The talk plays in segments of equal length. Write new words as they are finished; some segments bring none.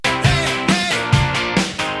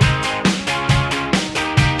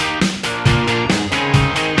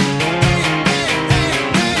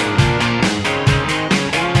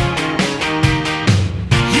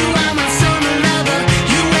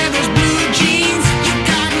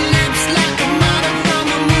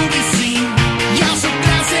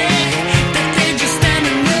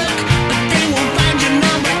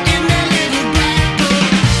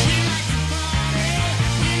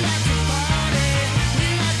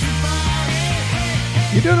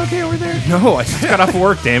You doing okay over there? No, I just got off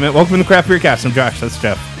work, damn it. Welcome to the Craft Beer Cast. I'm Josh. That's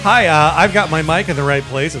Jeff. Hi, I've got my mic in the right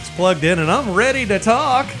place. It's plugged in, and I'm ready to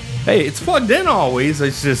talk. Hey, it's plugged in always. I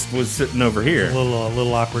just was sitting over here. A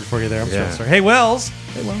little awkward for you there. I'm Yeah. so sorry. Hey, Wells.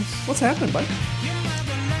 Hey, Wells. What's happening, bud?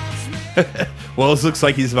 Wells looks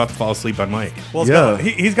like he's about to fall asleep on Mike. Wells Yeah.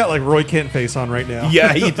 he's got like Roy Kent face on right now.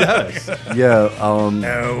 Yeah, he does. Yeah,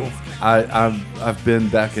 No. I've been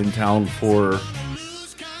back in town for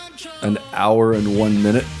an hour and 1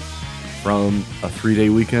 minute from a 3-day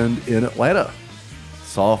weekend in Atlanta.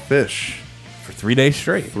 Saw fish For 3 days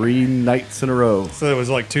straight. 3 nights in a row, So it was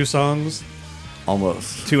like 2 songs.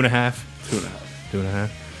 almost 2.5. 2.5. 2.5.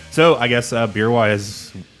 So I guess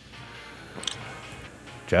beer-wise,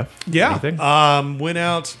 Jeff? Yeah. Anything? Went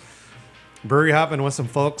out brewery hopping with some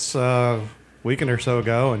folks a weekend or so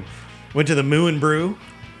ago, and went to the Moo and Brew.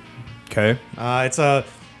 Okay.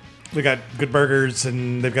 They got good burgers,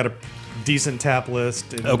 and they've got a decent tap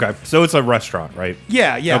list. And Okay. So it's a restaurant, right?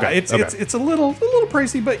 Yeah, yeah. Okay, It's okay. it's a little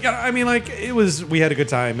pricey, but yeah, I mean, like we had a good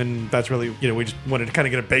time, and that's really, we just wanted to kind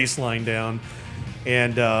of get a baseline down,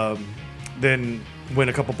 and then went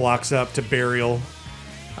a couple blocks up to Burial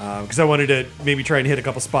because I wanted to maybe try and hit a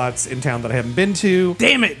couple spots in town that I haven't been to.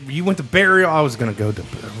 Damn it! You went to Burial. I was gonna go to.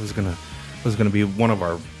 Was gonna be one of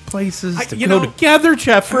our places to you go know- together,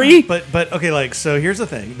 Jeffrey. But okay, like, so here's the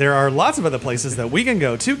thing: there are lots of other places that we can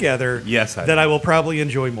go together. Yes, I that know. I will probably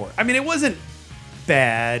enjoy more. I mean, it wasn't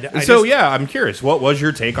bad. Yeah, I'm curious. What was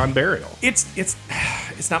your take on Burial? it's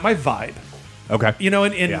not my vibe. Okay.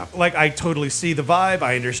 And Yeah. like, I totally see the vibe.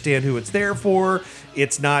 I understand who it's there for.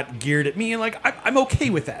 It's not geared at me, and like I'm okay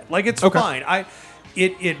with that. Like, it's Okay. fine.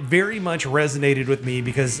 It very much resonated with me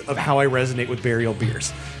because of how I resonate with Burial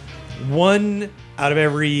beers. 1 out of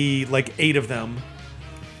every like 8 of them,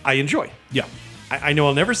 I enjoy. Yeah. I know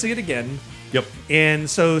I'll never see it again. Yep. And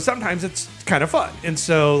so sometimes it's kind of fun. And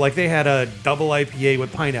so, like, they had a double IPA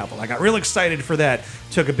with pineapple. I got real excited for that.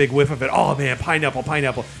 Took a big whiff of it. Oh, man,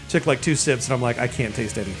 pineapple. Took like 2 sips, and I'm like, I can't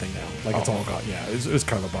taste anything now. Like, it's all gone. Yeah, it was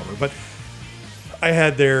kind of a bummer. But I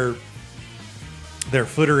had their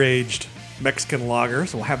footer-aged Mexican lager,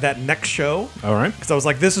 so we'll have that next show. All right. Because I was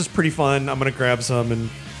like, this is pretty fun. I'm going to grab some and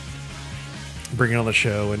bring it on the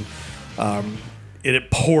show. And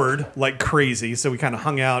it poured like crazy, so we kind of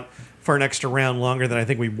hung out for an extra round longer than I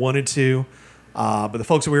think we wanted to. But the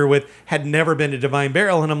folks that we were with had never been to Divine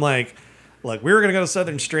Barrel, and I'm like, look, we were going to go to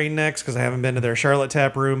Southern Strain next because I haven't been to their Charlotte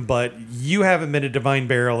tap room, but you haven't been to Divine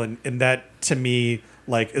Barrel, and that, to me,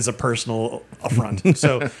 like, is a personal affront.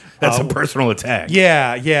 So That's a personal attack.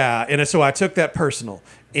 yeah. And so I took that personal.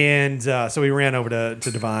 And so we ran over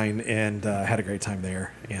to Divine and had a great time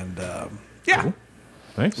there. And yeah, Cool.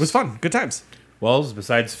 Nice. it was fun. Good times. Wells,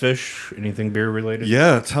 besides fish, anything beer related?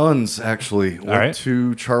 Yeah, tons actually. Went right.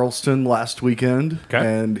 to Charleston last weekend Okay.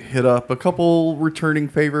 and hit up a couple returning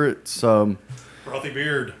favorites. Frothy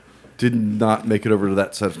beard. Did not make it over to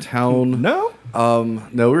that side of town. No?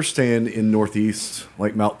 No, we're staying in Northeast,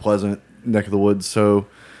 like Mount Pleasant, neck of the woods. So,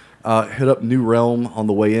 hit up New Realm on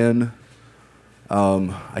the way in.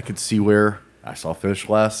 I could see where I saw fish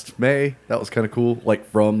last May. That was kind of cool, like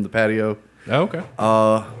from the patio. Oh,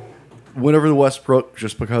 okay. Went over to Westbrook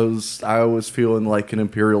just because I was feeling like an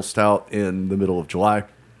Imperial Stout in the middle of July.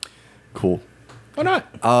 Cool. Why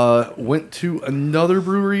not? Went to another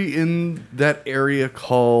brewery in that area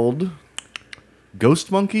called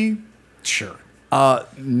Ghost Monkey. Sure.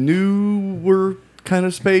 Newer kind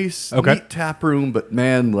of space. Okay. Neat tap room, but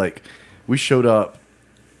man, like, we showed up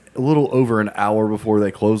a little over an hour before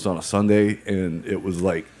they closed on a Sunday, and it was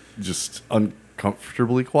like just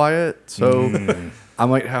uncomfortably quiet. So I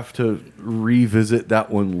might have to revisit that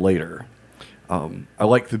one later. I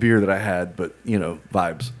like the beer that I had, but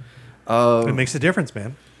vibes. It makes a difference,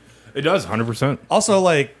 man. It does, 100%. Also,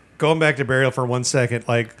 like, going back to Burial for 1 second,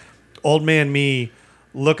 like, old man me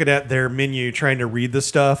looking at their menu trying to read the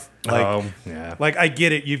stuff. Like, yeah. like, I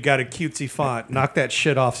get it. You've got a cutesy font. Knock that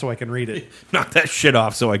shit off so I can read it. Knock that shit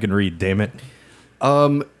off so I can read, damn it.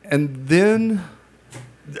 And then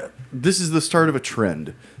this is the start of a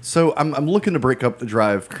trend. So I'm looking to break up the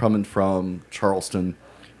drive coming from Charleston,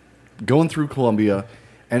 going through Columbia,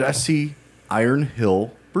 and I see Iron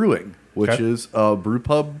Hill Brewing, which Okay. is a brew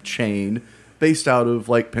pub chain based out of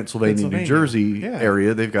like Pennsylvania, New Jersey Yeah.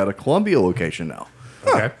 area. They've got a Columbia location now.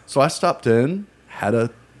 Okay. So I stopped in, had a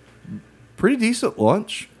pretty decent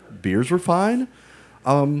lunch. Beers were fine.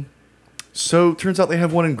 So turns out they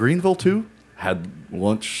have one in Greenville too. Had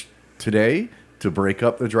lunch today to break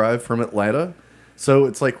up the drive from Atlanta. So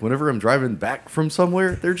it's like whenever I'm driving back from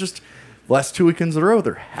somewhere, they're just last 2 weekends in a row.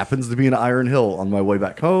 There happens to be an Iron Hill on my way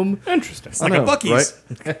back home. Interesting. It's like I a know, Buc-ee's.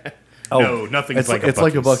 right? No, nothing's like a It's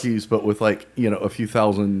like a Buc-ee's. Buc-ee's, but with like a few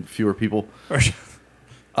thousand fewer people.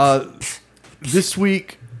 This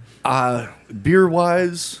week, beer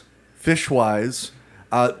wise, fish wise,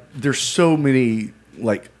 there's so many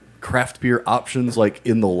like craft beer options like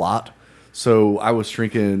in the lot. So I was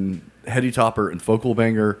drinking Heady Topper and Focal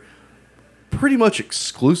Banger pretty much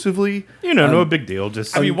exclusively. No big deal.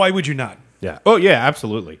 Just I mean, why would you not? yeah. Oh yeah,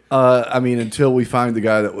 absolutely. Until we find the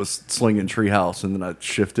guy that was slinging Treehouse, and then I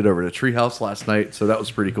shifted over to Treehouse last night, so that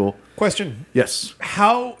was pretty cool. Question: Yes.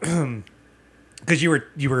 How? Because you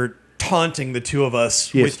were taunting the two of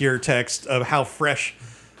us Yes. with your text of how fresh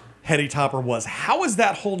Heady Topper was. How is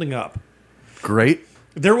that holding up? Great.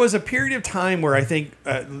 There was a period of time where I think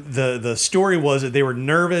the story was that they were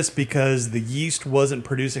nervous because the yeast wasn't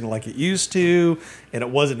producing like it used to, and it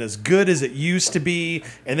wasn't as good as it used to be.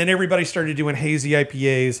 And then everybody started doing hazy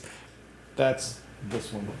IPAs. That's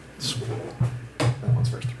this one. That one's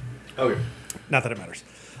first. Okay. Not that it matters.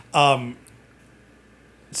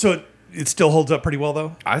 So it still holds up pretty well,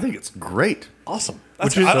 though. I think it's great. Awesome.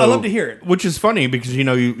 That's, Which is- I love to hear it. Which is funny because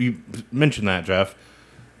you mentioned that, Jeff.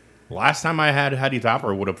 Last time I had Heady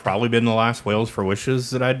Topper would have probably been the last Whales for Wishes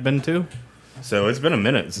that I'd been to. So it's been a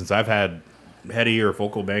minute since I've had Heady or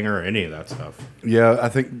Focal Banger or any of that stuff. Yeah, I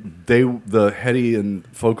think the Heady and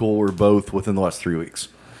Focal were both within the last 3 weeks.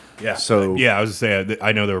 Yeah. So- yeah, I was going to say,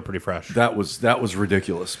 I know they were pretty fresh. That was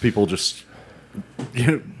ridiculous. People just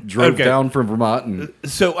drove Okay. down from Vermont and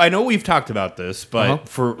So I know we've talked about this, but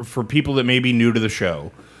Uh-huh. for people that may be new to the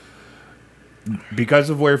show, because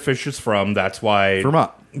of where Fish is from, that's why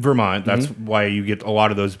Vermont. That's why you get a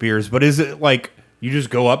lot of those beers. But is it like you just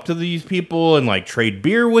go up to these people and like trade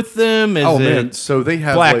beer with them? Is it man, so they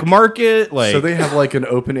have black like, market? Like So they have like an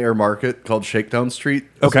open air market called Shakedown Street.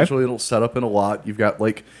 Okay. Essentially, it'll set up in a lot. You've got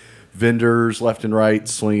like vendors left and right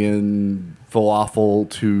slinging falafel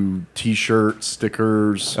to T-shirts,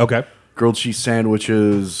 stickers, okay, grilled cheese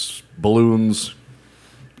sandwiches, balloons,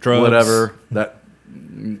 drugs, whatever. That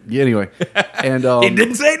yeah, anyway, and He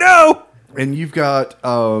didn't say no. and you've got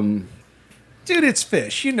Dude, it's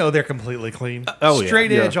Fish. You know they're completely clean. Oh, yeah.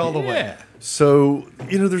 Straight edge Yeah. all the way. Yeah. so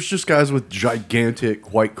there's just guys with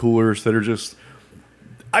gigantic white coolers that are just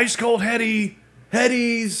ice cold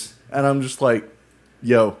Headies, and I'm just like,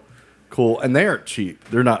 yo, cool. And they aren't cheap.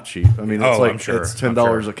 They're not cheap. I mean, it's Oh, like I'm sure. it's I'm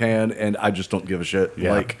 $10 sure. a can, and I just don't give a shit.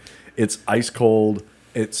 Yeah. Like, it's ice cold.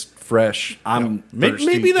 It's fresh. I'm thirsty.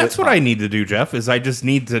 Maybe that's It's what hot. I need to do, Jeff. Is I just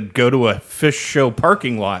need to go to a Fish show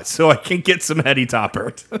parking lot so I can get some Heady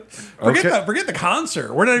Topper. Forget the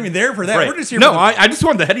concert. We're not even there for that. Right. We're just here No, for the, I just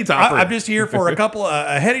want the Heady Topper. I'm just here for a couple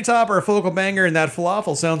a Heady Topper, a Focal Banger, and that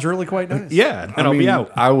falafel sounds really quite nice. yeah, and I I'll mean, be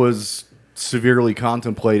out. I was severely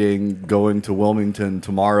contemplating going to Wilmington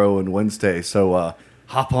tomorrow and Wednesday, so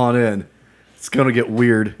hop on in. It's gonna get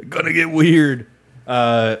weird. Gonna get weird.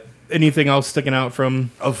 Anything else sticking out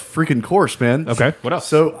from? A freaking course, man. Okay, what else?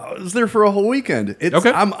 So I was there for a whole weekend. Okay.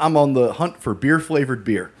 I'm on the hunt for beer flavored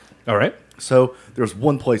beer. All right. So there was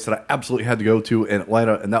one place that I absolutely had to go to in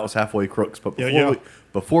Atlanta, and that was Halfway Crooks. But Yeah.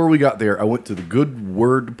 before we got there, I went to the Good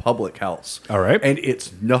Word Public House. All right. And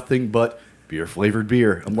it's nothing but beer flavored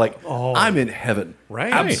beer. I'm like, I'm in heaven.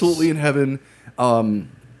 Right. Absolutely in heaven.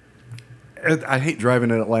 I hate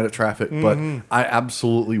driving in Atlanta traffic, but I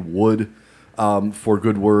absolutely would for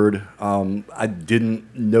Good Word. I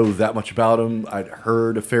didn't know that much about them. I'd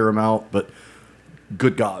heard a fair amount, but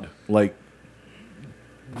good God, like,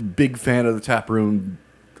 big fan of the tap room.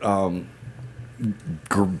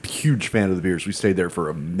 Huge fan of the beers. We stayed there for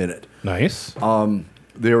a minute. Nice.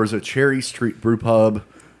 There was a Cherry Street Brew Pub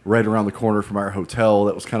right around the corner from our hotel.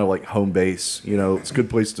 That was kind of like home base. You know, it's a good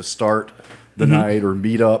place to start the night or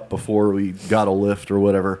meet up before we got a lift or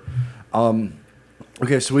whatever.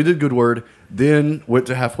 Okay, so we did Good Word, then went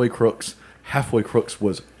to Halfway Crooks. Halfway Crooks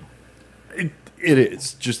was, it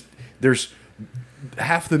is just, there's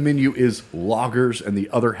half the menu is lagers and the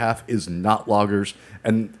other half is not lagers.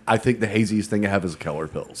 And I think the haziest thing I have is Keller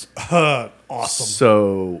Pills. Awesome.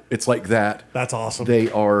 So it's like that. That's awesome. They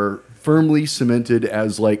are firmly cemented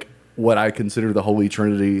as like what I consider the holy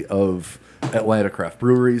trinity of Atlanta craft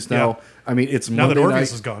breweries now. Yeah. I mean, it's now that Monday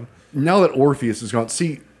Orpheus night. is gone. Now that Orpheus is gone.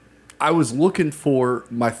 See, I was looking for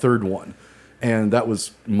my third one, and that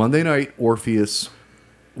was Monday night Orpheus,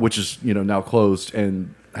 which is now closed,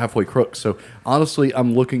 and Halfway Crooks. So honestly,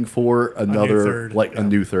 I'm looking for another third. a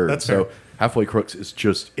new third. That's so fair. Halfway Crooks is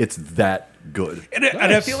just it's that good. And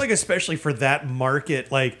I feel like especially for that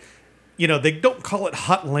market, like, they don't call it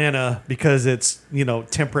Hot Atlanta because it's,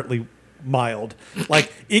 temperately mild.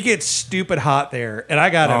 Like, it gets stupid hot there. And I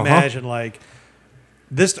got to imagine, like,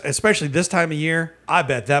 this, especially this time of year, I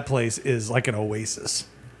bet that place is like an oasis.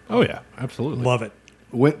 Oh yeah, absolutely. Love it.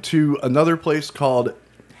 Went to another place called,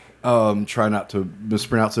 try not to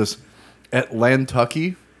mispronounce this,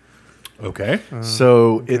 Atlantucky. Okay.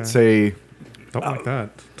 So it's a, Don't like that.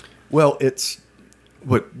 well, it's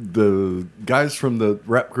what the guys from the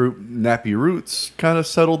rap group Nappy Roots kind of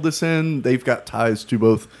settled this in. They've got ties to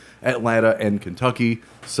both Atlanta and Kentucky.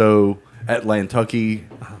 So Atlantucky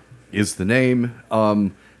is the name.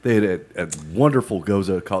 They had a wonderful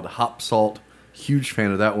goza called Hop Salt. Huge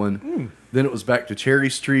fan of that one. Then it was back to Cherry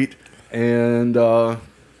Street, and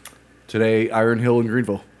today Iron Hill in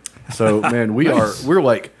Greenville. So man, we're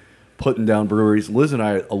like putting down breweries. Liz and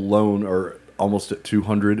I alone are almost at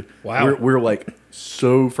 200. Wow. We're like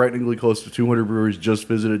so frighteningly close to 200 breweries just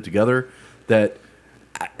visited together that,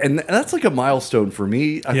 and that's like a milestone for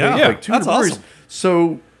me. I Yeah. think Yeah, like 200 that's breweries. awesome.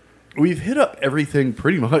 So we've hit up everything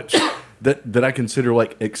pretty much that I consider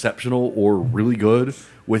like exceptional or really good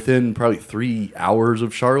within probably 3 hours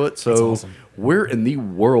of Charlotte. So awesome. where in the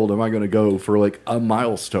world am I going to go for like a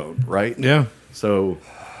milestone, right? Yeah. So,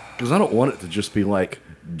 because I don't want it to just be like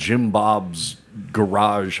Jim Bob's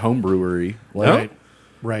garage home brewery. Like, No. Right.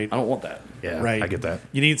 Right. I don't want that. Yeah. Right. I get that.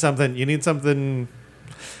 You need something.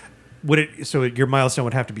 So your milestone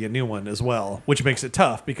would have to be a new one as well, which makes it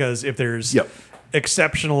tough because if there's Yep.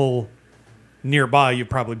 exceptional nearby, you've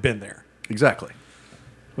probably been there. Exactly.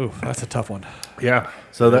 Ooh, that's a tough one. Yeah.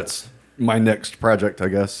 So that's my next project, I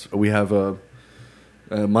guess. We have a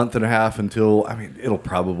month and a half until, I mean, it'll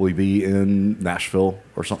probably be in Nashville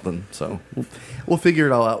or something. So we'll figure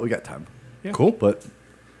it all out. We got time. Yeah. Cool. But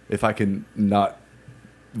if I can not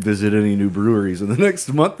visit any new breweries in the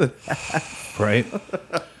next month, then Right.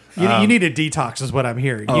 You need a detox, is what I'm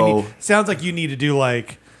hearing. Sounds like you need to do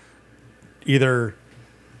like either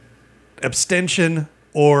abstention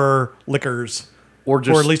or liquors, or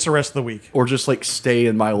just or at least the rest of the week. or just like stay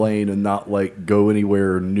in my lane and not like go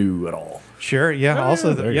anywhere new at all. Sure. Yeah.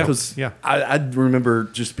 Also, there you yeah. go. Because Yeah. I remember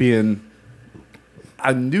just being,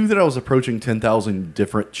 I knew that I was approaching 10,000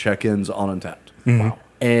 different check-ins on Untapped. Wow.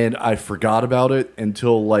 And I forgot about it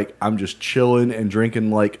until like I'm just chilling and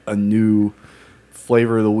drinking like a new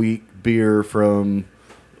flavor of the week beer from,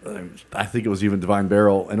 I think it was even Divine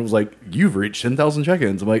Barrel, and it was like, you've reached 10,000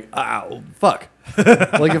 check-ins. I'm like, oh fuck.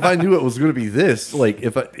 Like if I knew it was going to be this, like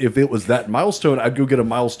if it was that milestone, I'd go get a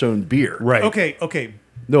milestone beer. Right. Okay. Okay.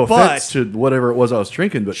 No offense But- to whatever it was I was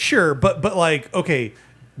drinking, but Sure, but like, okay,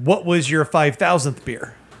 what was your 5,000th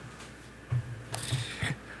beer?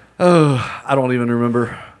 I don't even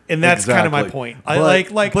remember. And that's kind of my exactly. point. But- I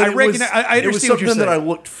but I it recognize. was- I it was understand what you're something saying. that I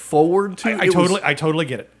looked forward to. I It was- totally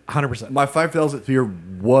get it. 100%. My 5,000th beer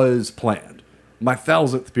was planned. My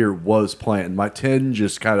 1,000th beer was planned. My 10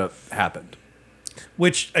 just kind of happened.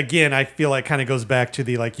 Which again, I feel like kind of goes back to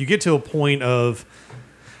the like you get to a point of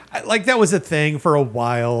like that was a thing for a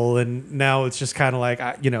while, and now it's just kind of like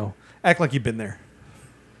act like you've been there.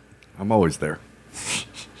 I'm always there.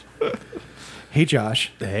 Hey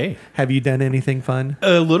Josh, Hey. have you done anything fun?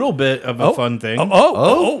 A little bit of a fun thing.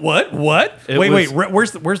 What? It Wait, was-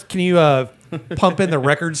 where's can you pump in the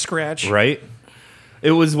record scratch? Right.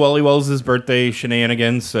 It was Wally Wells' birthday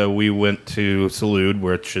shenanigans, so we went to Salute,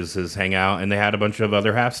 which is his hangout, and they had a bunch of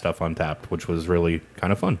other half stuff on tap, which was really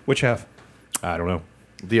kind of fun. Which half? I don't know.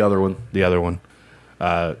 The other one. The other one.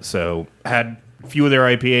 So had a few of their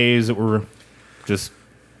IPAs that were just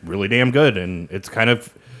really damn good, and it's kind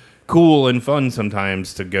of cool and fun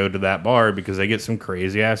sometimes to go to that bar because they get some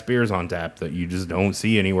crazy ass beers on tap that you just don't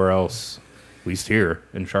see anywhere else, at least here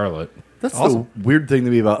in Charlotte. That's Awesome. the weird thing to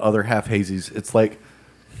me about other half hazies. It's like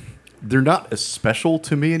they're not as special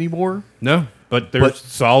to me anymore. No, but they're But-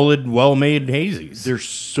 solid, well-made hazies. They're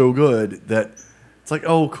so good that it's like,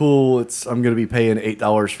 oh, cool. I'm going to be paying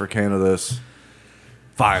 $8 for a can of this.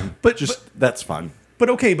 Fine, But- that's fine. But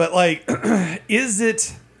okay, but like, is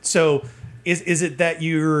it so? Is it that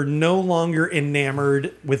you're no longer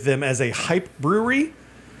enamored with them as a hype brewery?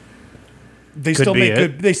 They Could still be make it.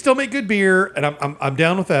 good. They still make good beer, and I'm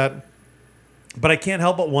down with that. But I can't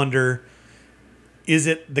help but wonder: is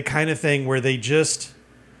it the kind of thing where they just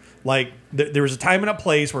like there was a time and a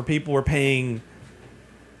place where people were paying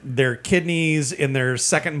their kidneys and their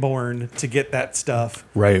second-born to get that stuff,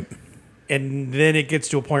 right. and then it gets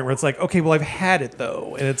to a point where it's like, okay, well, I've had it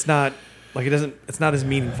though, and it's not like it's not as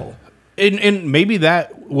meaningful. And maybe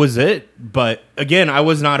that was it, but again, I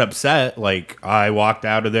was not upset. Like, I walked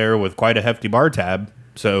out of there with quite a hefty bar tab,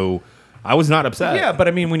 so I was not upset. Yeah, but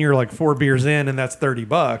I mean, when you're like 4 beers in and that's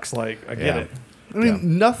 $30, like I get Yeah. it. I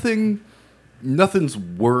mean, nothing's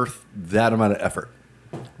worth that amount of effort,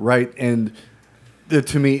 right? And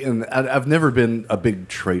to me, and I've never been a big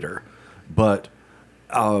trader, but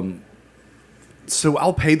So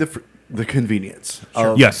I'll pay the convenience.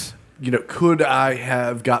 Of, Yes. Could I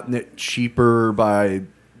have gotten it cheaper by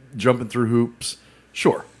jumping through hoops?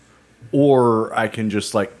 Sure. Or I can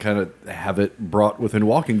just kind of have it brought within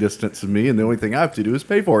walking distance of me, and the only thing I have to do is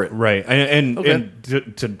pay for it. Right. And Okay.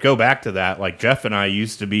 to go back to that, like Jeff and I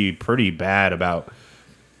used to be pretty bad about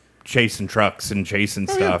chasing trucks and chasing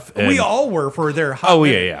stuff. We and- all were for their hot Oh,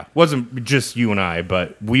 minute. yeah. Wasn't just you and I,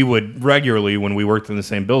 but we would regularly, when we worked in the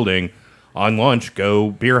same building, on lunch, go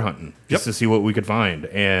beer hunting just to see what we could find.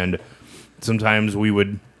 And sometimes we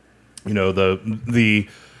would, the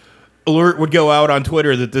alert would go out on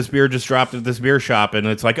Twitter that this beer just dropped at this beer shop, and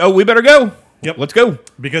it's like, oh, we better go. Yep. Let's go.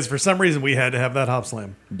 Because for some reason we had to have that hop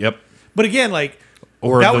slam. Yep. But again,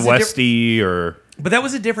 Or that the was a Westie, or but that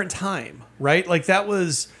was a different time, right? Like that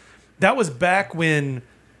was back when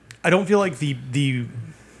I don't feel like the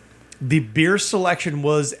beer selection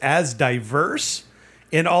was as diverse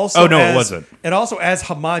and also it wasn't. And also as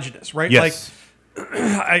homogenous, right? yes.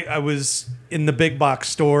 Like I was in the big box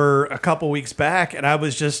store a couple weeks back, and I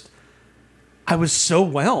was so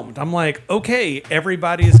whelmed. I'm like, okay,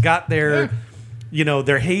 everybody's got their,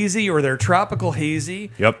 their hazy or their tropical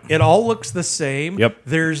hazy. Yep. It all looks the same. Yep.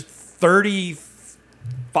 There's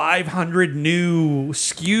 3,500 new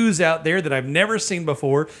SKUs out there that I've never seen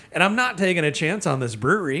before, and I'm not taking a chance on this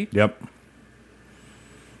brewery. Yep.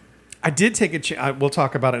 I did take a chance. We'll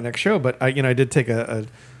talk about it next show, but I did take an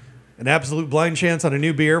absolute blind chance on a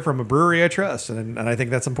new beer from a brewery I trust, and I think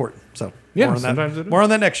that's important. So Yeah, more on sometimes it that. is. More on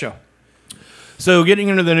that next show. So getting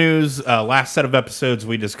into the news, last set of episodes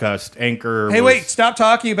we discussed Anchor. Hey, was- wait! Stop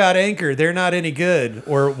talking about Anchor. They're not any good,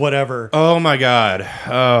 or whatever. Oh my God!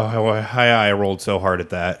 Oh, I rolled so hard at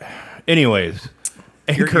that. Anyways,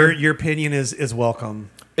 Anchor. Your opinion is welcome.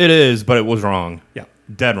 It is, but it was wrong. Yeah.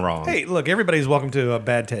 Dead wrong. Hey, look! Everybody's welcome to a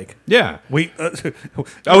bad take. Yeah. We.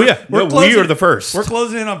 Oh yeah. We're No, we are the first. We're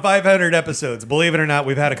closing in on 500 episodes. Believe it or not,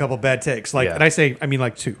 we've had a couple bad takes. Yeah. And I mean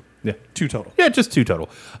like two. Yeah. 2 total. Yeah, just 2 total.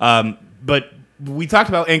 But we talked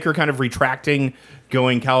about Anchor kind of retracting,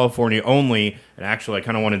 going California only, and actually, I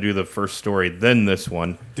kind of want to do the first story, then this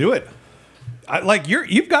one. Do it.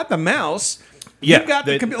 You've got the mouse. Yeah, You've got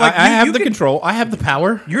the I have the control. I have the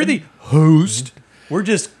power. You're the host. We're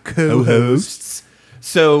just co-hosts.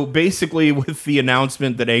 So basically, with the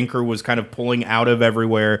announcement that Anchor was kind of pulling out of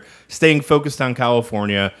everywhere, staying focused on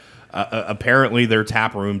California, apparently their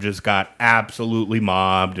tap room just got absolutely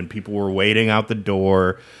mobbed, and people were waiting out the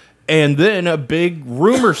door. And then a big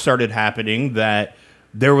rumor started happening that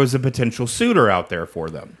there was a potential suitor out there for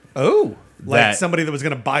them. Oh, like That- somebody that was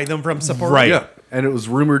going to buy them from Sapporo. Right. Yeah, and it was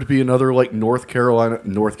rumored to be another Northern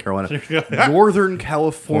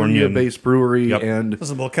California-based brewery, Yep. and This is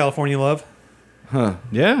a little California love.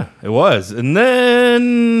 Yeah, it was. And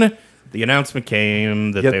then the announcement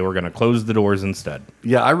came that Yep. they were going to close the doors instead.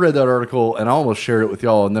 yeah, I read that article and I almost shared it with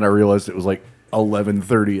y'all, and then I realized it was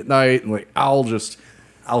 11:30 at night, and I'll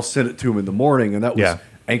send it to them in the morning, and that was Yeah.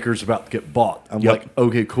 Anchor's about to get bought. I'm Yep. like,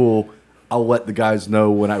 okay, cool. I'll let the guys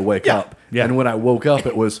know when I wake Yeah. up. Yeah. And when I woke up,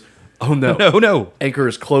 it was, oh no, No. Anchor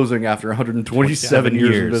is closing after 127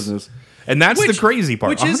 years in business. And that's the Which- crazy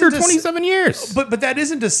part. which isn't to 127 years. But that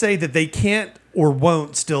isn't to say that they can't or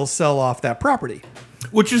won't still sell off that property.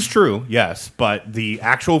 Which is true, yes. But the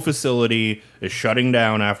actual facility is shutting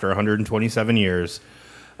down after 127 years.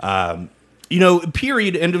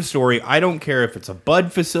 Period, end of story. I don't care if it's a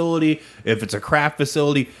bud facility, if it's a craft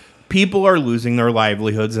facility. People are losing their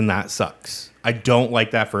livelihoods, and that sucks. I don't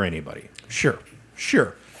like that for anybody. Sure.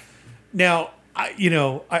 Now,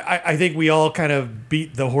 I think we all kind of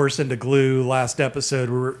beat the horse into glue last episode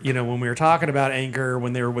where, when we were talking about Anchor,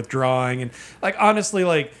 when they were withdrawing. And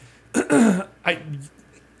honestly,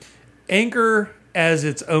 Anchor as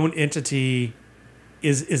its own entity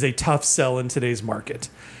is a tough sell in today's market.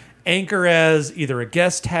 Anchor as either a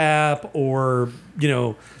guest tap or,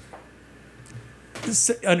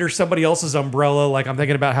 under somebody else's umbrella. Like I'm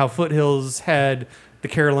thinking about how Foothills had the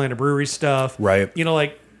Carolina Brewery stuff. Right.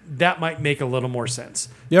 That might make a little more sense.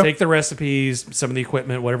 Yep. Take the recipes, some of the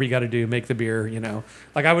equipment, whatever you got to do, make the beer,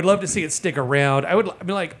 I would love to see it stick around.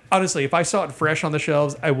 Honestly, if I saw it fresh on the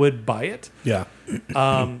shelves, I would buy it. Yeah.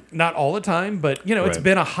 Not all the time, but, it's Right.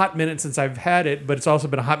 been a hot minute since I've had it, but it's also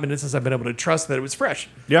been a hot minute since I've been able to trust that it was fresh.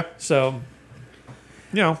 Yeah, So,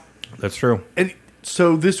 that's true. And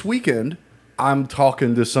so this weekend, I'm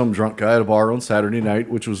talking to some drunk guy at a bar on Saturday night,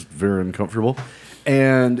 which was very uncomfortable.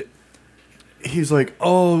 And he's like,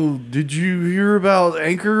 "Oh, did you hear about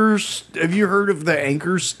Anchor's? Have you heard of the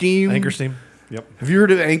Anchor Steam? Anchor Steam. Yep. Have you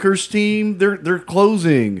heard of Anchor Steam? They're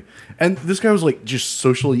closing." And this guy was just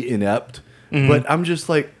socially inept. But I'm just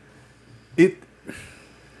it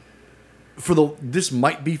this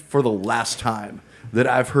might be for the last time that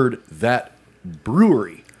I've heard that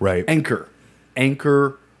brewery, Right.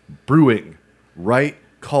 Anchor Brewing, right,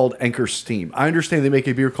 called Anchor Steam. I understand they make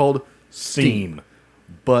a beer called Steam,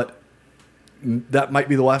 but that might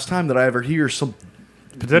be the last time that I ever hear some,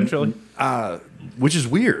 Potentially. which is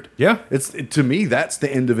weird. Yeah. To me, that's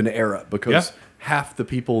the end of an era because Yeah. half the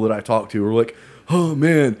people that I talk to are like, "Oh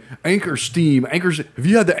man, Anchor Steam, have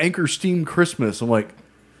you had the Anchor Steam Christmas?" I'm like,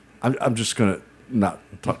 I'm just gonna not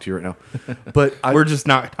talk to you right now, but We're just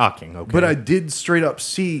not talking, okay? but I did straight up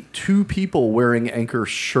see 2 people wearing Anchor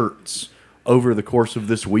shirts over the course of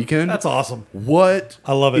this weekend. That's awesome. What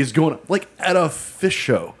I love it. is going on? Like at a fish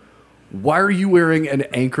show. Why are you wearing an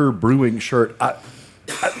Anchor Brewing shirt?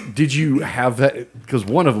 Did you have that? Because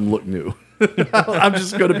one of them looked new. I'm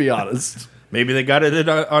just going to be honest. Maybe they got it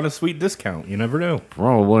on a sweet discount. You never know.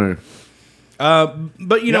 Probably.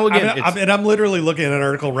 But, you know, again, I'm literally looking at an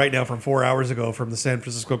article right now from 4 hours ago from the San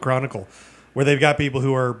Francisco Chronicle, where they've got people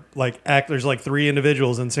who are like there's like 3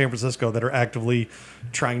 individuals in San Francisco that are actively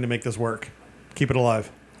trying to make this work, keep it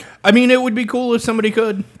alive. I mean, it would be cool if somebody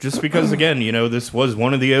could, just because, again, you know, this was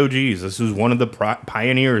one of the OGs. This was one of the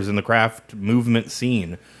pioneers in the craft movement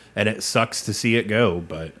scene, and it sucks to see it go,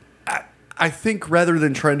 but... I think rather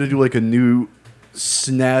than trying to do like a new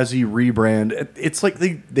snazzy rebrand, it's like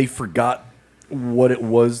they forgot what it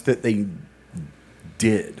was that they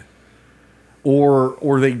did.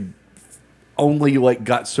 Or they only like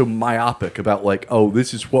got so myopic about like, oh,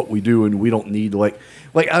 this is what we do and we don't need like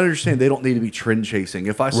I understand they don't need to be trend chasing.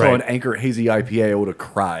 If I saw Right. an Anchor Hazy IPA, I would have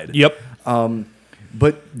cried. Yep.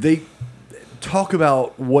 But they talk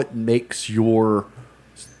about what makes your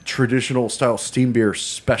traditional style steam beer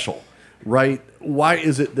special, right? Why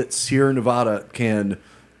is it that Sierra Nevada can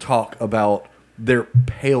talk about their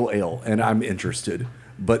pale ale and I'm interested,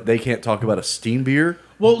 but they can't talk about a steam beer?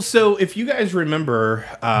 Well, so if you guys remember,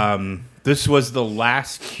 this was the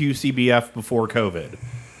last QCBF before COVID.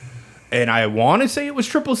 And I want to say it was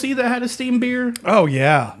Triple C that had a steam beer. Oh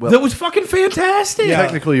yeah, That was fucking fantastic. Yeah.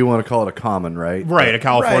 Technically, you want to call it a common, right? Right, a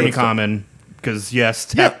California Right. common. Because, yes,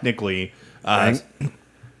 technically.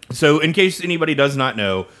 So, in case anybody does not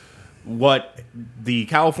know what the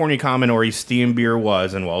California common or a steam beer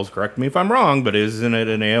was, and Wells, correct me if I'm wrong, but isn't it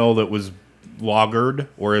an ale that was lagered,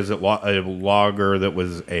 or is it a lager that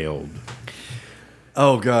was aled?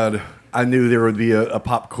 Oh God, I knew there would be a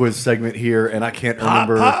pop quiz segment here, and I can't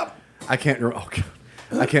remember. pop. I can't. Oh, God.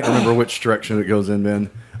 I can't remember which direction it goes in, Ben.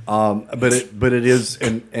 But it is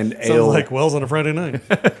an sounds ale. like Wells on a Friday night.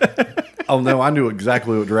 Oh no, I knew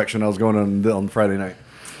exactly what direction I was going on Friday night.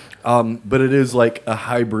 But it is like a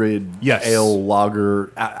hybrid Yes. ale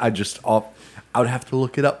lager. I would have to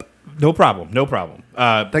look it up. No problem. No problem.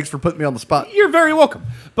 Thanks for putting me on the spot. You're very welcome.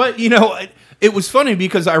 But, you know, it was funny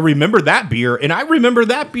because I remember that beer, and I remember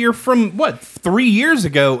that beer from, 3 years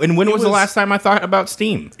ago? And when was the was- last time I thought about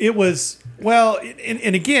Steam? It was, well,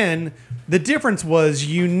 and again, the difference was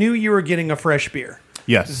you knew you were getting a fresh beer.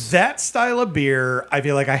 Yes. That style of beer, I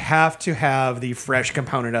feel like I have to have the fresh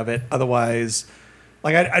component of it. Otherwise,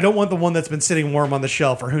 like I don't want the one that's been sitting warm on the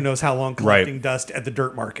shelf for who knows how long collecting dust at the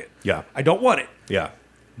dirt market. Yeah. I don't want it. Yeah.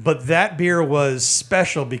 But that beer was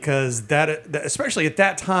special because that especially at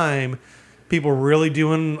that time, people were really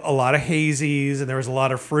doing a lot of hazies and there was a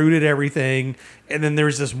lot of fruit at everything. And then there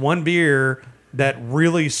was this one beer that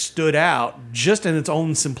really stood out just in its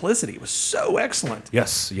own simplicity. It was so excellent.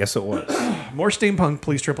 Yes. Yes, it was. More steampunk,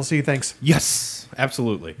 please, Triple C. Thanks. Yes,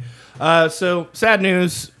 absolutely. So, sad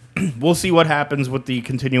news. We'll see what happens with the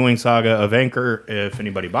continuing saga of Anchor, if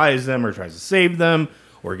anybody buys them or tries to save them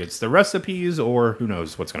or gets the recipes, or who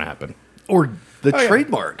knows what's going to happen. Or the yeah.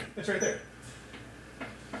 trademark. It's right there.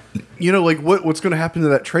 You know, like what's going to happen to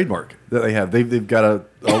that trademark that they have? They've got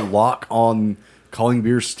a lock on calling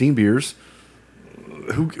beers steam beers.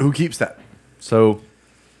 Who keeps that? So,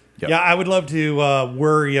 Yeah, I would love to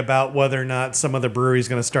worry about whether or not some other brewery is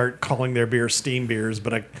going to start calling their beer steam beers,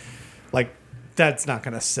 but that's not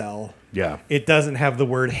going to sell. Yeah. It doesn't have the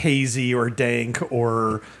word hazy or dank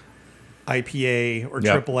or IPA or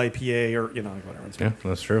Yeah. triple IPA or whatever. It's Yeah,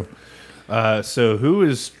 that's true. So who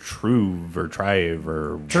is Truve or Trive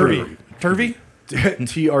or Turvy. Turvy?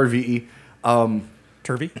 TRVE.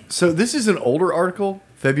 Turvy? So this is an older article,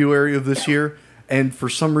 February of this year, and for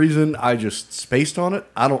some reason I just spaced on it.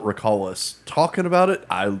 I don't recall us talking about it.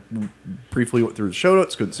 I briefly went through the show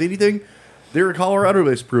notes, couldn't see anything. They're a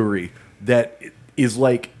Colorado-based brewery that is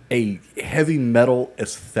like a heavy metal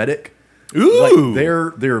aesthetic. Ooh. Like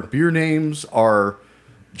their beer names are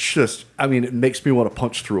just, I mean, it makes me want to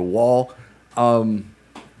punch through a wall.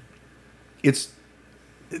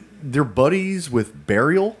 They're buddies with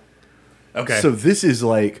Burial, Okay. So this is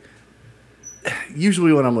like,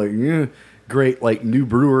 usually when I'm like, great, like new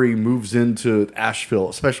brewery moves into Asheville,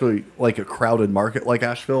 especially like a crowded market like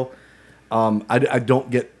Asheville. I don't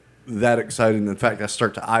get that excited. In fact, I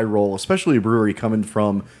start to eye roll, especially a brewery coming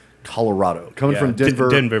from Colorado, coming from Denver,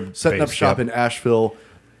 setting up based, shop yeah. in Asheville.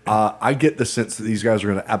 I get the sense that these guys are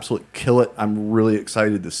going to absolutely kill it. I'm really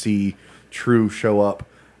excited to see True show up.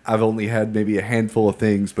 I've only had maybe a handful of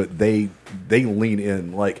things, but they lean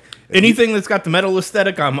in like Anything that's got the metal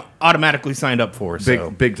aesthetic, I'm automatically signed up for.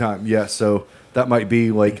 big time. Yeah, so that might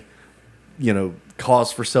be like,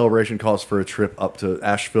 cause for celebration, cause for a trip up to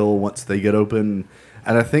Asheville once they get open.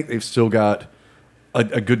 And I think they've still got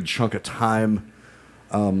a good chunk of time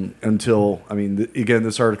until, again,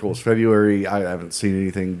 this article is February. I haven't seen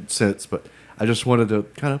anything since, but I just wanted to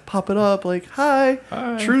kind of pop it up like, hi,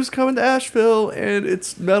 True's coming to Asheville, and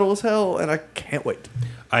it's metal as hell, and I can't wait.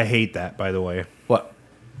 I hate that, by the way. What?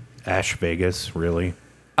 Ash Vegas, really?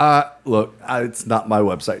 Look, it's not my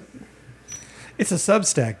website. It's a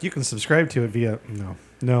Substack. You can subscribe to it via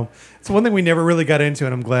no. It's one thing we never really got into,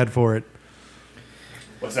 and I'm glad for it.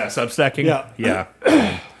 What's that, Substacking? Yeah.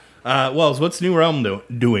 Yeah. Wells, what's New Realm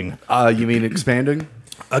doing? You mean expanding?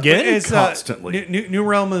 Again? It's Constantly. New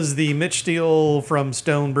Realm is the Mitch Steele from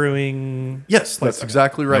Stone Brewing. Yes, that's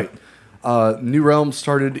exactly right. New Realm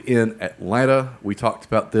started in Atlanta. We talked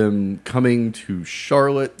about them coming to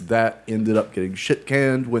Charlotte. That ended up getting shit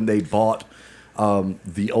canned when they bought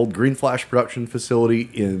the old Green Flash production facility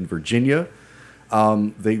in Virginia.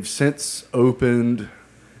 They've since opened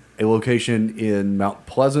a location in Mount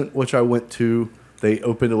Pleasant, which I went to. They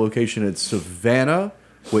opened a location in Savannah,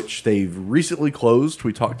 which they've recently closed.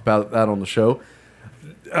 We talked about that on the show.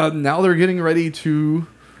 Now they're getting ready to,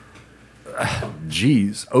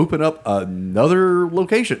 open up another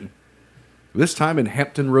location. This time in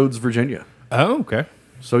Hampton Roads, Virginia. Oh, okay.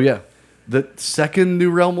 So yeah, the second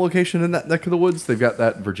New Realm location in that neck of the woods. They've got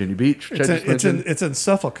that in Virginia Beach. Which It's in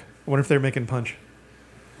Suffolk. I wonder if they're making punch.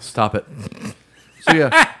 Stop it. So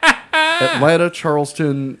yeah, Atlanta,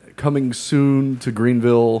 Charleston, coming soon to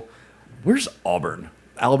Greenville. Where's Auburn?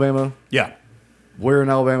 Alabama? Yeah. Where in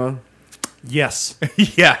Alabama? Yes,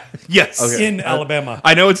 Yeah. Yes. Okay. in Alabama.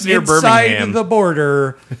 I know it's near Inside Birmingham. the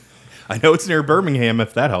border. I know it's near Birmingham,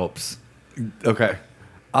 if that helps. Okay.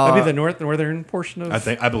 That'd be the northern portion of.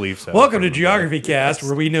 I believe so. Welcome to Geography Cast,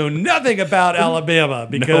 where we know nothing about Alabama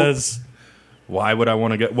because Why would I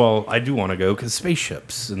want to go? Well, I do want to go because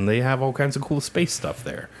spaceships, and they have all kinds of cool space stuff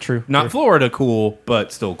there. True. Not Florida cool,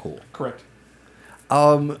 but still cool. correct.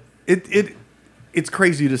 It's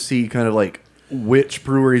crazy to see kind of like which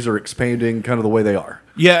breweries are expanding kind of the way they are.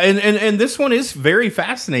 Yeah, and this one is very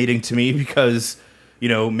fascinating to me because,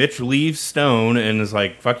 Mitch leaves Stone and is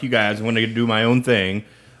like, fuck you guys, I'm going to do my own thing.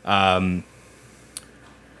 And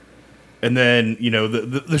then,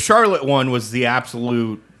 the Charlotte one was the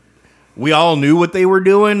absolute... We all knew what they were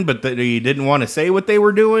doing, but they didn't want to say what they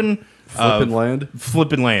were doing. Flipping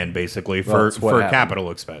land, basically, Well, for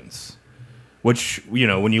capital expense. Which,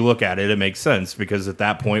 when you look at it, it makes sense because at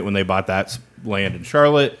that point when they bought that land in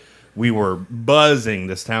Charlotte, we were buzzing.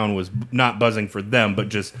 This town was not buzzing for them, but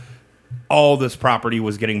just all this property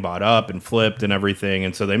was getting bought up and flipped and everything.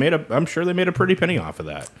 And so I'm sure they made a pretty penny off of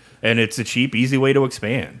that. And it's a cheap, easy way to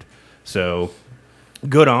expand. So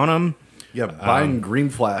good on them. Yeah, buying Green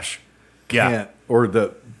Flash Yeah. or the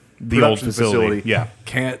old production facility, yeah.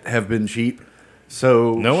 can't have been cheap.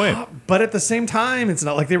 So No way. But at the same time, it's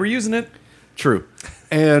not like they were using it. True.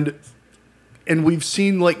 And we've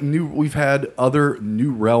seen we've had other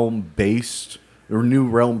New Realm based or New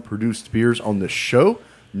Realm produced beers on this show,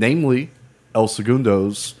 namely El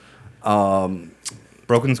Segundo's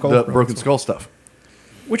Broken Skull? the Broken Skull stuff.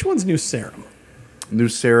 Which one's New Serum? New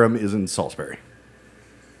Serum is in Salisbury,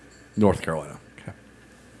 North Carolina. Okay.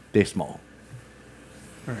 They small.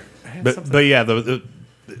 All right. I had But something. but yeah,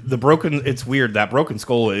 the Broken, it's weird. That Broken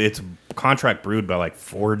Skull, it's contract brewed by like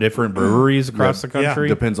 4 different breweries across the country.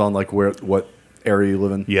 Depends on what area you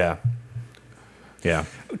live in. Yeah. Yeah.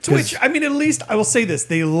 To which, at least I will say this: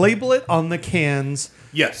 they label it on the cans,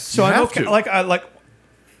 Yes. so You I'm have okay. to.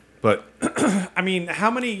 But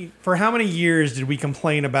how many years did we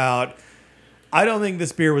complain about? I don't think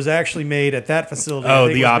this beer was actually made at that facility. I Oh,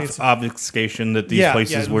 think the it was made some- obfuscation that these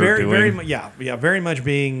places were very, doing. very much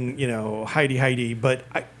being Heidi. But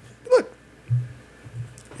look,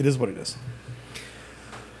 it is what it is.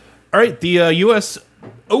 All right, the U.S.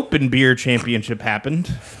 Open Beer Championship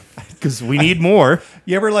happened. because we need more.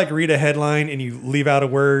 You ever like read a headline and you leave out a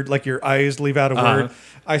word, like your eyes leave out a word?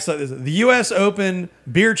 I saw this, the U.S. Open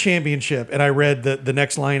Beer Championship, and I read the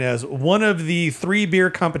next line as one of the 3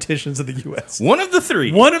 beer competitions of the U.S. One of the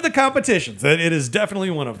 3. One of the competitions. It is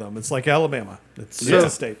definitely one of them. It's like Alabama. It's a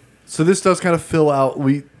state. So this does kind of fill out.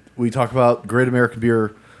 We talk about Great American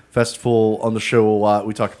Beer Festival on the show a lot.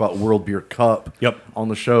 We talk about World Beer Cup on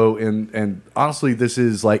the show, and honestly, this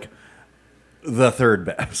is like the third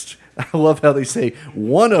best. I love how they say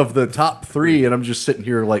one of the top 3, and I'm just sitting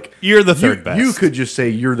here like You're the third best. You could just say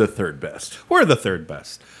you're the third best. We're the third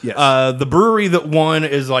best. Yes. The brewery that won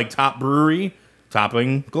is like top brewery,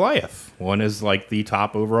 topping Goliath. One is like the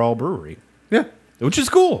top overall brewery, Yeah. which is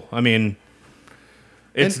cool. I mean,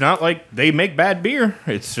 it's not like they make bad beer.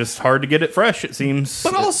 It's just hard to get it fresh, it seems.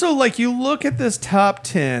 But also, like, you look at this top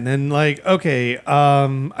 10 and, like, okay,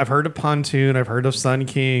 I've heard of Pontoon. I've heard of Sun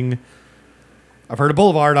King. I've heard of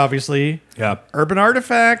Boulevard, obviously. Yeah. Urban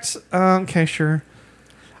Artifact. Okay, sure.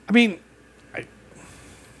 I mean,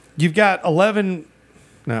 you've got 11.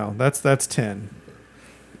 No, that's 10.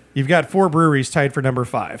 You've got 4 breweries tied for number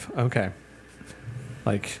 5. Okay.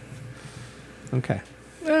 Like, okay.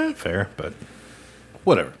 Fair, but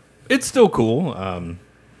Whatever. it's still cool.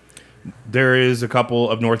 There is a couple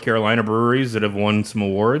of North Carolina breweries that have won some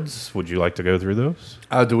awards. Would you like to go through those?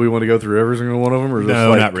 Do we want to go through every single one of them, or just No,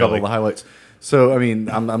 like not a couple really. of the highlights? So, I mean,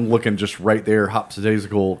 I'm looking just right there.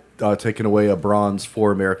 Hopsadaisical taking away a bronze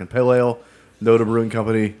for American Pale Ale, Noda Brewing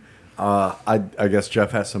Company. I guess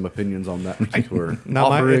Jeff has some opinions on that particular Not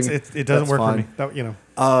my, offering. it doesn't That's work fine. for me. That, you know.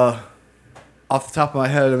 Off the top of my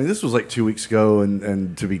head, I mean, this was like 2 weeks ago,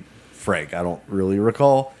 and to be frank, I don't really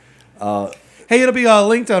recall. Hey, it'll be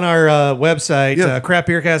linked on our website, Yeah.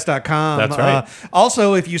 craftbeercast.com. That's right.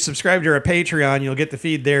 Also, if you subscribe to our Patreon, you'll get the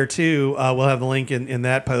feed there too. We'll have the link in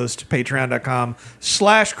that post,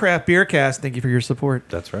 patreon.com/craftbeercast. Thank you for your support.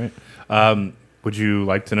 That's right. Would you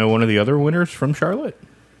like to know one of the other winners from Charlotte?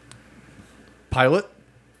 Pilot,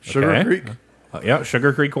 Sugar Okay. Creek. Yeah,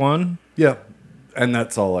 Sugar Creek won. Yeah, and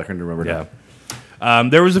that's all I can remember Yeah. now.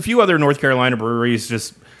 There was a few other North Carolina breweries,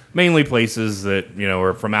 just mainly places that,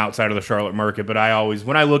 are from outside of the Charlotte market. But I always,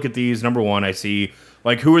 when I look at these, number one, I see,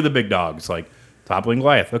 like, who are the big dogs? Like, Toppling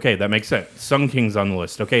Goliath. Okay, that makes sense. Sun King's on the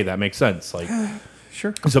list. Okay, that makes sense. Like,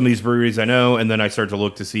 Sure. some of these breweries I know. And then I start to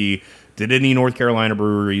look to see, did any North Carolina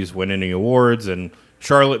breweries win any awards? And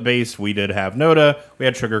Charlotte-based, we did have Noda, we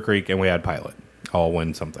had Sugar Creek, and we had Pilot. All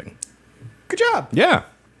win something. Good job. Yeah.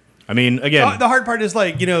 I mean, again, The hard part is,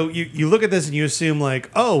 like, you look at this and you assume, like,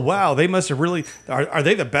 oh, wow, they must have really, are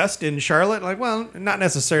they the best in Charlotte? Like, well, not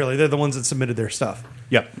necessarily. They're the ones that submitted their stuff.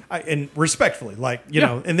 yeah. And respectfully, like, you Yeah.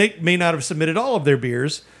 know, and they may not have submitted all of their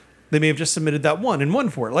beers. They may have just submitted that one and won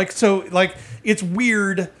for it. Like, so, like, it's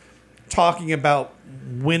weird talking about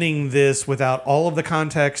winning this without all of the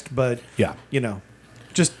context, but, Yeah.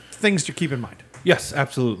 just things to keep in mind. Yes,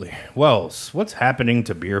 absolutely. Wells, what's happening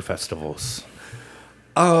to beer festivals?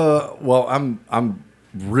 Well, I'm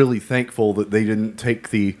really thankful that they didn't take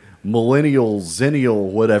the millennial,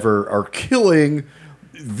 zennial, whatever, are killing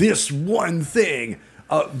this one thing.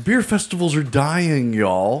 Beer festivals are dying,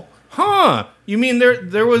 y'all. Huh? You mean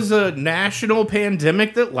there was a national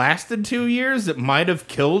pandemic that lasted 2 years that might have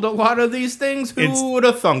killed a lot of these things? It's- Who would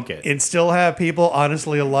have thunk it? And still have people,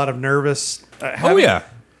 honestly, a lot of nervous. Oh, yeah.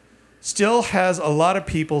 Still has a lot of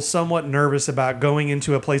people somewhat nervous about going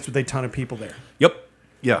into a place with a ton of people there. Yep.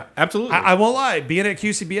 Yeah. Absolutely. I won't lie. Being at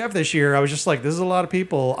QCBF this year, I was just like, this is a lot of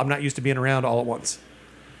people. I'm not used to being around all at once.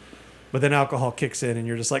 But then alcohol kicks in, and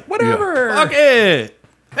you're just like, whatever. Fuck it.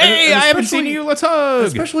 Hey, And I haven't seen especially- you. Let's hug.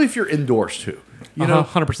 Especially if you're indoors too. You know,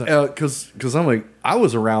 100%. Because I'm like, I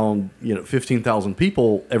was around 15,000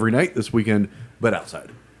 people every night this weekend, but outside,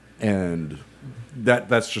 and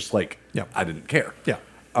that's just like, Yeah. I didn't care. Yeah.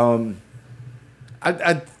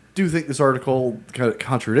 I do think this article kind of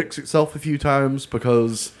contradicts itself a few times,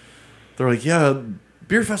 because they're like, yeah,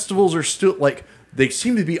 beer festivals are still, like, they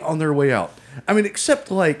seem to be on their way out. I mean,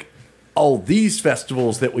 except like all these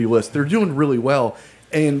festivals that we list, they're doing really well.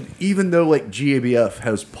 And even though like GABF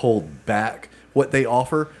has pulled back what they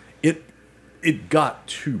offer, it got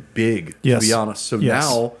too big, Yes. to be honest. So Yes.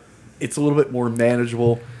 now it's a little bit more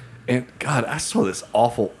manageable. And God, I saw this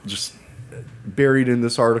awful, just buried in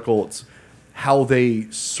this article. It's how they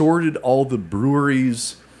sorted all the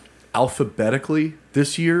breweries alphabetically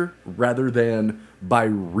this year rather than by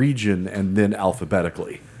region and then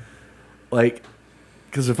alphabetically. Like,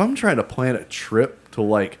 because if I'm trying to plan a trip to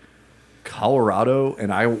like Colorado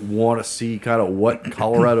and I want to see kind of what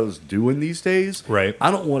Colorado's doing these days, Right.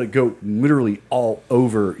 I don't want to go literally all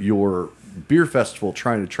over your beer festival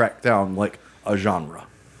trying to track down like a genre.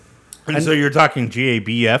 And so you're talking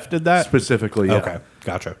GABF did that? specifically. Yeah. Okay,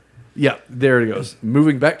 gotcha. Yeah, there it goes.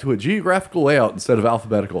 Moving back to a geographical layout instead of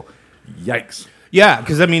alphabetical. Yikes. Yeah,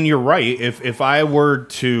 because I mean, you're right. If I were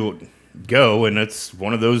to go, and it's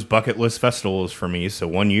one of those bucket list festivals for me, so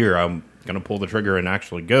one year I'm going to pull the trigger and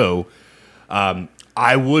actually go,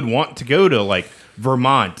 I would want to go to like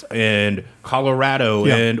Vermont and Colorado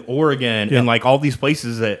Yeah. and Oregon Yeah. and like all these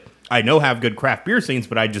places that I know have good craft beer scenes,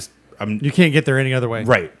 but I'm You can't get there any other way.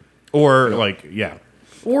 right. Or like, yeah.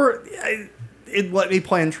 Or it let me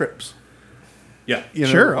plan trips. Yeah. You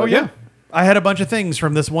know, Sure. Oh, like- yeah. I had a bunch of things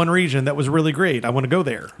from this one region that was really great. I want to go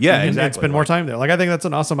there. Yeah, and exactly. spend more time there. Like, I think that's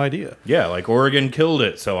an awesome idea. Yeah, like Oregon killed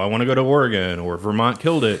it, so I want to go to Oregon, or Vermont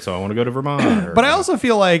killed it, so I want to go to Vermont. Or, But I also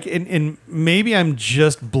feel like, and maybe I'm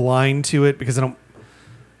just blind to it because I'm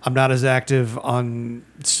not as active on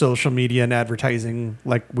social media and advertising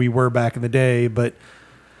like we were back in the day, but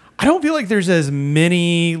I don't feel like there's as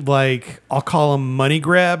many, like, I'll call them money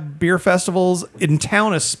grab beer festivals in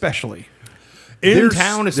town, especially. in There's-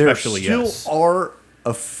 town, especially, there yes. still are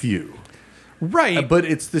a few. Right. But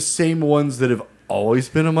it's the same ones that have always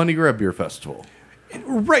been a money grab beer festival.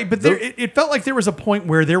 Right, but there, it felt like there was a point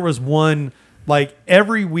where there was one like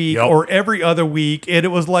every week Yep. or every other week, and it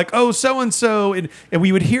was like, oh, so and so, and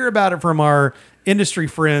we would hear about it from our industry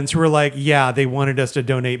friends who were like, yeah, they wanted us to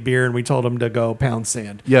donate beer, and we told them to go pound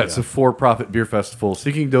sand. Yeah, it's a for-profit beer festival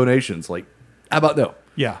seeking donations. Like, how about no?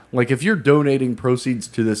 Yeah. Like, if you're donating proceeds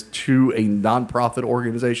to this to a nonprofit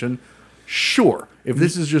organization, sure. If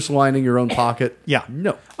this is just lining your own pocket, Yeah.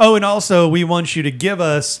 no. Oh, and also we want you to give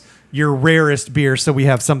us your rarest beer so we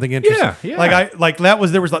have something interesting. Yeah, yeah. Like that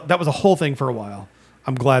was a whole thing for a while.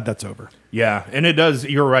 I'm glad that's over. Yeah, and it does,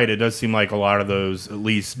 you're right, it does seem like a lot of those, at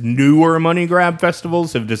least newer money grab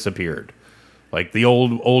festivals, have disappeared. Like, the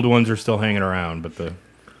old ones are still hanging around, but the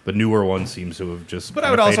newer ones seems to have just But I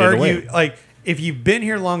kinda would also faded argue, away. like, if you've been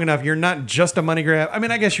here long enough, you're not just a money grab. I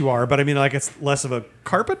mean, I guess you are, but I mean, like, it's less of a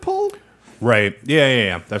carpet pull. Right,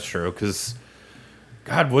 yeah, that's true, because,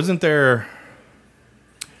 God, wasn't there...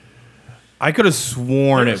 I could have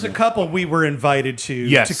sworn There's a couple we were invited to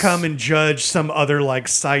Yes. come and judge some other like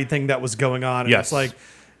side thing that was going on. And Yes. it's like,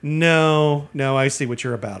 no, I see what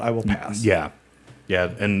you're about. I will pass. Yeah,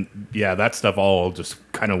 and that stuff all just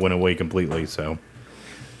kind of went away completely, so...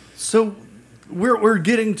 So we're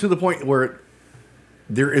getting to the point where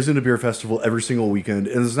there isn't a beer festival every single weekend,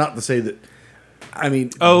 and it's not to say that. I mean,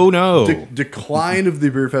 Oh, no. decline of the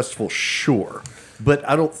beer festival, sure, but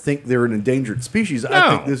I don't think they're an endangered species. I No.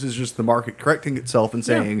 think this is just the market correcting itself and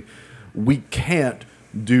saying we can't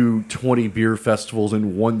do 20 beer festivals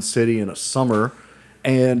in one city in a summer,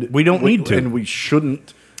 and We don't need to. and we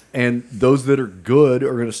shouldn't. And those that are good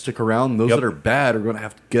are going to stick around. Those Yep. that are bad are going to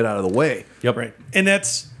have to get out of the way. Yep. Right. And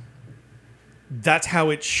that's how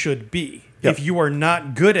it should be. Yep. If you are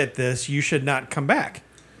not good at this, you should not come back.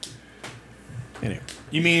 Anyway.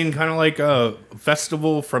 You mean kind of like a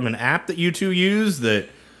festival from an app that you two use that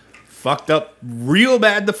fucked up real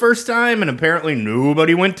bad the first time and apparently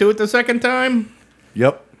nobody went to it the second time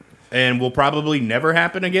Yep, and will probably never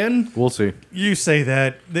happen again? we'll see. You say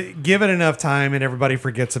that. Give it enough time and everybody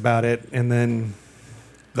forgets about it, and then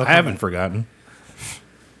they'll I come haven't back. forgotten.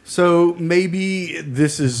 So maybe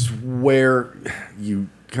this is where you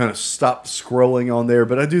kind of stop scrolling on there,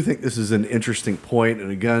 but I do think this is an interesting point, and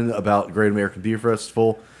again about Great American Beer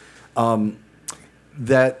Festival,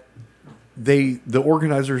 that the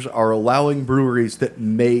organizers are allowing breweries that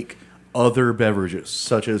make other beverages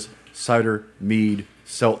such as cider, mead,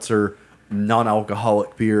 seltzer,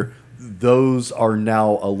 non-alcoholic beer. Those are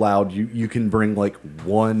now allowed. You can bring like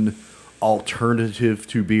one alternative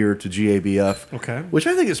to beer to GABF. Okay. Which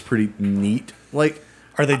I think is pretty neat. Like,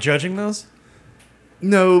 Are they judging those?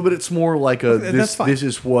 no, but it's more like a Okay, that's fine. this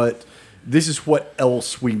is what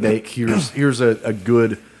else we make. Here's a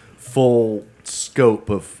good full scope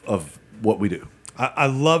of what we do. I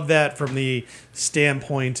love that from the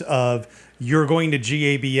standpoint of you're going to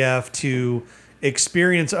GABF to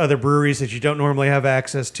experience other breweries that you don't normally have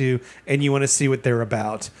access to, and you want to see what they're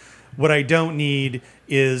about. What I don't need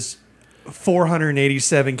is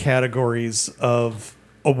 487 categories of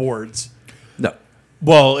awards. No.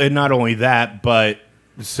 Well, and not only that, but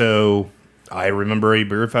so I remember a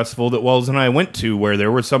beer festival that Wells and I went to where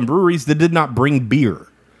there were some breweries that did not bring beer.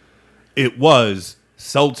 It was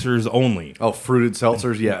seltzers only. Oh, fruited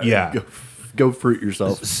seltzers? Yeah. Yeah. Go fruit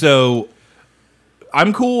yourself. So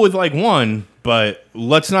I'm cool with like one, but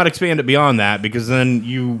let's not expand it beyond that because then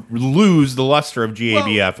you lose the luster of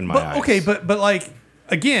GABF in my eyes. Okay, but like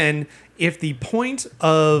again, if the point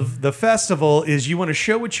of the festival is you want to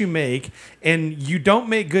show what you make and you don't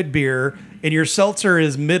make good beer and your seltzer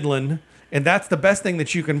is Midland and that's the best thing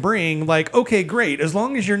that you can bring, like, okay, great. As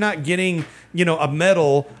long as you're not getting, a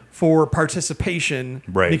medal for participation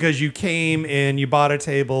because you came and you bought a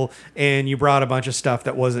table and you brought a bunch of stuff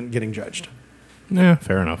that wasn't getting judged. Yeah,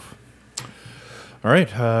 fair enough. All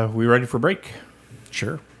right, we ready for break?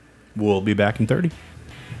 Sure. We'll be back in 30.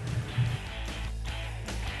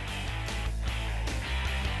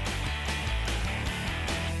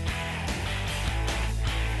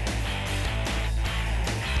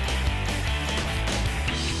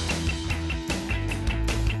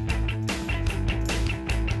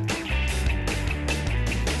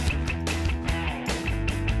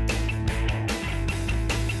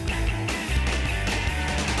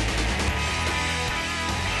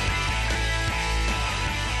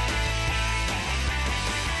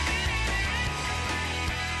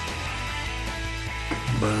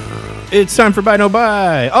 It's time for Buy No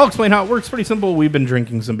Buy. I'll explain how it works. Pretty simple. We've been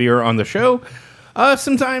drinking some beer on the show.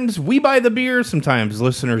 Sometimes we buy the beer. Sometimes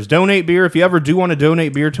listeners donate beer. If you ever do want to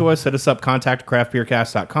donate beer to us, hit us up,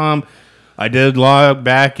 contact@craftbeercast.com. I did log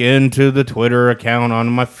back into the Twitter account on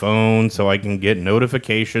my phone so I can get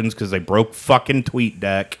notifications because they broke fucking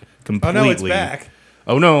TweetDeck completely. Oh, no, it's back.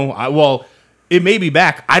 Oh, no. Well, it may be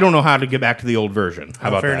back. I don't know how to get back to the old version. How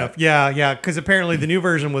about fair that? enough. Yeah, because apparently the new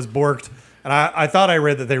version was borked. And I thought I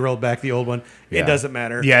read that they rolled back the old one. Yeah. It doesn't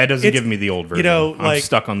matter. Yeah, it doesn't give me the old version. I'm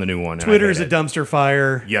stuck on the new one. Twitter's a dumpster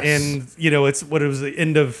fire. Yes. And it's what it was, the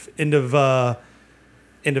end of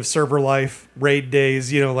server life, raid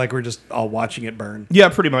days, like we're just all watching it burn. Yeah,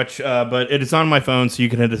 pretty much. But it is on my phone, so you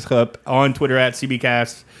can hit us up on Twitter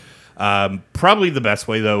 @CBcast. Probably the best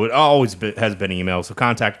way, though, it always has been email. So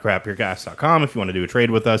contact craftbeercast.com if you want to do a trade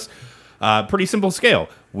with us. Pretty simple scale.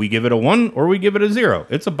 We give it a 1 or we give it a 0.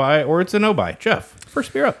 It's a buy or it's a no buy. Jeff,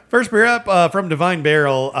 first beer up. First beer up from Divine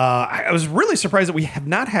Barrel. I was really surprised that we have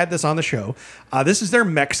not had this on the show. This is their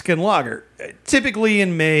Mexican lager. Typically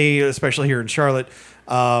in May, especially here in Charlotte,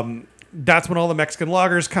 that's when all the Mexican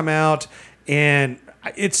lagers come out. And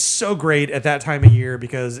it's so great at that time of year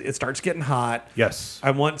because it starts getting hot. Yes.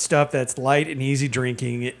 I want stuff that's light and easy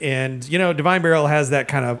drinking. And, Divine Barrel has that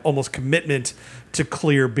kind of almost commitment to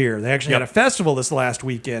clear beer. They actually had a festival this last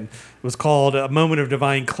weekend. It was called A Moment of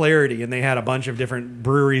Divine Clarity, and they had a bunch of different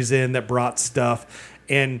breweries in that brought stuff.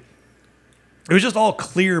 And it was just all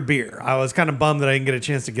clear beer. I was kind of bummed that I didn't get a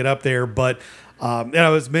chance to get up there, but and I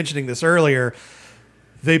was mentioning this earlier.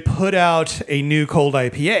 They put out a new cold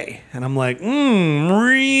IPA, and I'm like,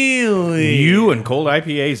 really? You and cold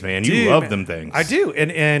IPAs, man. You love them things. I do,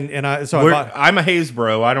 and I'm a haze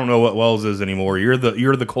bro. I don't know what Wells is anymore. You're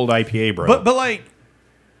the cold IPA bro. But like,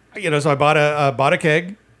 so I bought a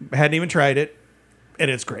keg, hadn't even tried it,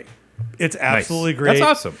 and it's great. It's absolutely great. That's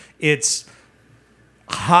awesome. It's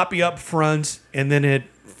hoppy up front, and then it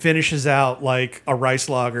finishes out like a rice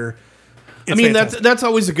lager. It's fantastic. That's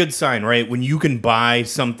always a good sign, right? When you can buy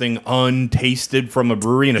something untasted from a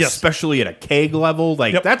brewery, and especially at a keg level,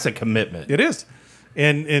 that's a commitment. It is.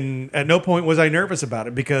 And at no point was I nervous about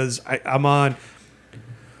it because I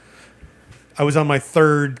was on my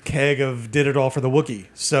third keg of Did It All for the Wookiee.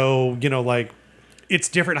 So, it's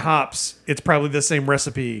different hops. It's probably the same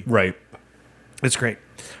recipe. Right. It's great.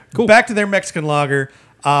 Cool. Back to their Mexican lager.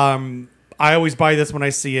 I always buy this when I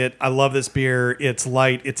see it. I love this beer. It's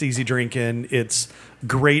light. It's easy drinking. It's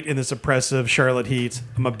great in this oppressive Charlotte heat.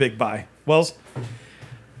 I'm a big buy. Wells?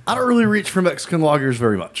 I don't really reach for Mexican lagers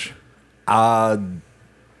very much. I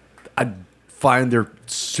find they're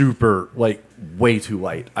super, way too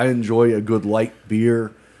light. I enjoy a good light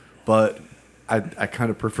beer, but I kind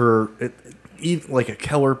of prefer it, even like a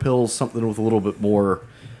Keller Pils, something with a little bit more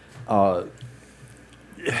going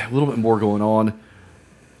on.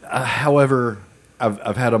 However,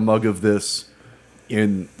 I've had a mug of this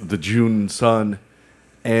in the June sun,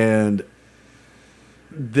 and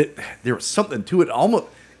there was something to it.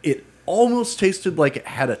 It almost tasted like it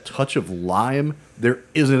had a touch of lime. There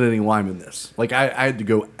isn't any lime in this. I had to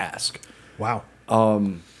go ask. Wow.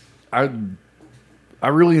 I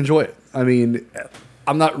really enjoy it. I mean,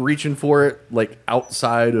 I'm not reaching for it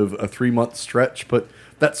outside of a 3-month stretch, but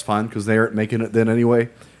that's fine because they aren't making it then anyway.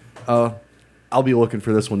 I'll be looking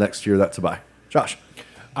for this one next year. That's a buy. Josh.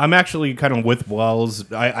 I'm actually kind of with Wells.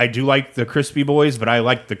 I do like the Crispy Boys, but I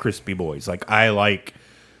like the Crispy Boys. I like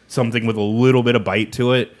something with a little bit of bite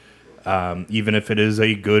to it, even if it is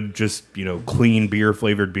a good, just, clean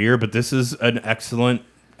beer-flavored beer. But this is an excellent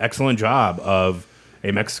job of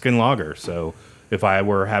a Mexican lager. So if I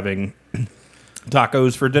were having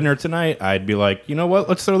tacos for dinner tonight, I'd be like, you know what?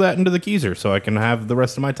 Let's throw that into the Keezer so I can have the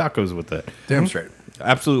rest of my tacos with it. Damn straight.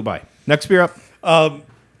 Absolute buy. Next beer up.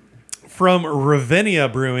 From Ravinia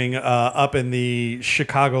Brewing up in the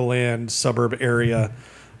Chicagoland suburb area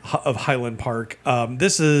of Highland Park.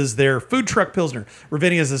 This is their food truck Pilsner.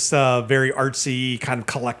 Ravinia is this very artsy kind of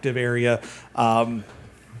collective area. And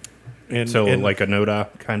Like a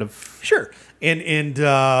Noda kind of. Sure. And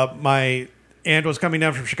my aunt was coming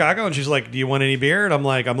down from Chicago, and she's like, do you want any beer? And I'm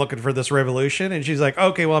like, I'm looking for this Revolution. And she's like,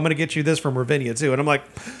 okay, well, I'm going to get you this from Ravinia, too. And I'm like,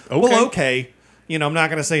 well, okay. You know, I'm not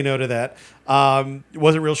going to say no to that.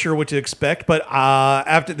 Wasn't real sure what to expect. But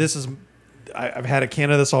after this is... I've had a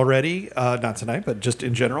can of this already, not tonight, but just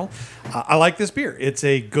in general. I like this beer. It's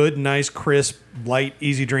a good, nice, crisp, light,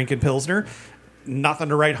 easy drinking Pilsner. Nothing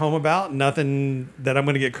to write home about, nothing that I'm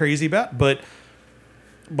going to get crazy about, but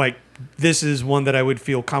like this is one that I would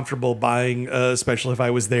feel comfortable buying, especially if I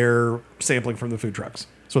was there sampling from the food trucks.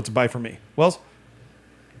 So it's a buy for me. Wells?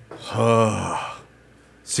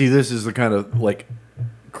 See, this is the kind of like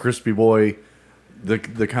crispy boy, the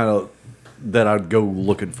kind of that I'd go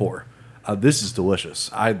looking for. This is delicious.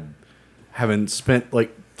 I haven't spent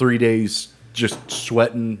like 3 days just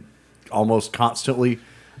sweating almost constantly.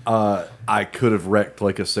 I could have wrecked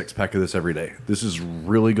like a 6-pack of this every day. This is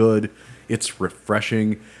really good. It's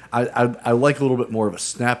refreshing. I like a little bit more of a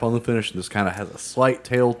snap on the finish. This kind of has a slight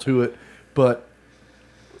tail to it, but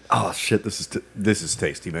oh shit, this is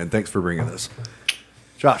tasty, man. Thanks for bringing this.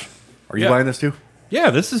 Josh, are you buying this too? Yeah,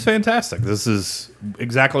 this is fantastic. This is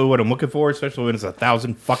exactly what I'm looking for, especially when it's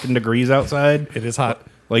 1,000 fucking degrees outside. It is hot.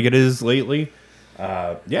 Like it is lately.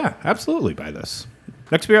 Yeah, absolutely buy this.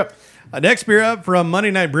 Next beer up. Next beer up from Monday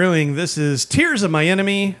Night Brewing. This is Tears of My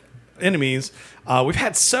Enemies. We've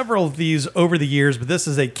had several of these over the years, but this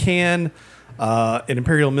is a can, an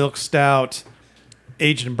Imperial Milk Stout,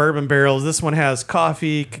 aged in bourbon barrels. This one has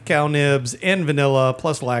coffee, cacao nibs, and vanilla,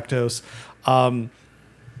 plus lactose.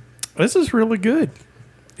 This is really good.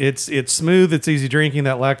 It's smooth. It's easy drinking.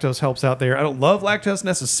 That lactose helps out there. I don't love lactose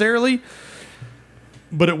necessarily,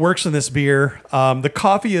 but it works in this beer. The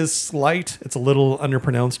coffee is slight. It's a little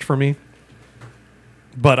underpronounced for me,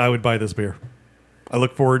 but I would buy this beer. I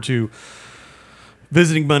look forward to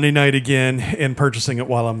visiting Monday night again and purchasing it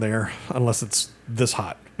while I'm there, unless it's this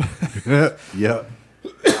hot. Yeah.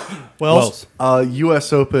 Wells?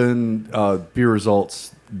 U.S. Open beer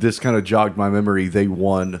results. This kind of jogged my memory. They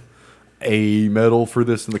won a medal for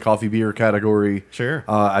this in the coffee beer category. Sure.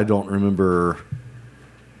 I don't remember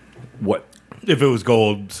what If it was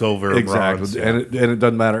gold, silver, exactly, bronze. and it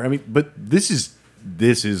doesn't matter. I mean, but this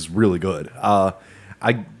is really good.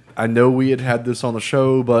 I know we had this on the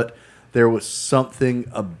show, but there was something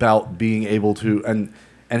about being able to and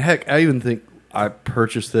heck, I even think I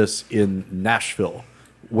purchased this in Nashville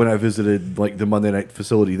when I visited like the Monday night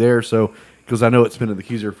facility there. So because I know it's been in the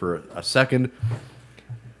Keezer for a second.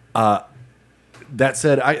 That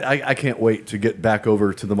said, I can't wait to get back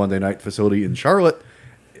over to the Monday night facility in Charlotte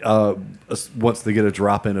once they get a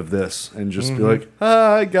drop in of this and just be like,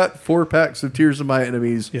 I got 4 packs of Tears of My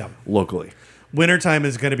Enemies locally. Wintertime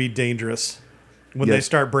is going to be dangerous when they Yes.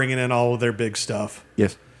 start bringing in all of their big stuff.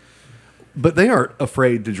 Yes. But they aren't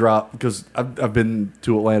afraid to drop, because I've been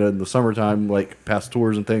to Atlanta in the summertime, like past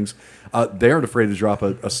tours and things. They aren't afraid to drop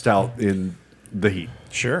a stout in the heat.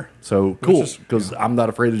 Sure. So cool, because I'm not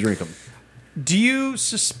afraid to drink them. Do you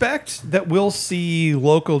suspect that we'll see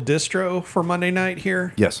local distro for Monday night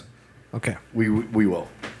here? Yes, Okay. we will.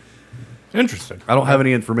 Interesting. I don't have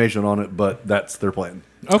any information on it, but that's their plan.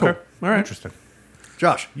 Okay. Cool. All right. Interesting.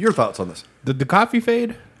 Josh, your thoughts on this? Did the coffee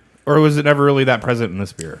fade? Or was it never really that present in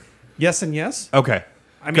this beer? Yes and yes. Okay.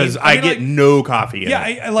 I mean, Because I get like- no coffee in Yeah,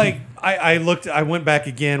 it. I looked. I went back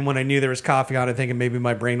again when I knew there was coffee on it, thinking maybe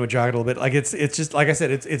my brain would jog a little bit. Like it's just like I said,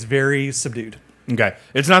 it's very subdued. Okay.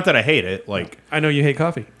 It's not that I hate it. Like, I know you hate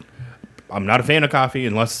coffee. I'm not a fan of coffee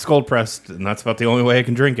unless it's cold pressed, and that's about the only way I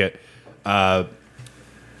can drink it. I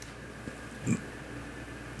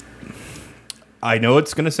know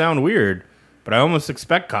it's going to sound weird, but I almost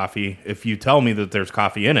expect coffee if you tell me that there's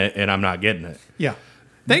coffee in it and I'm not getting it. Yeah.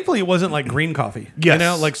 Thankfully, it wasn't like green coffee. Yes. You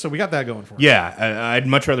know, like so we got that going for us. Yeah, I'd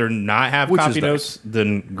much rather not have Which is coffee nice. notes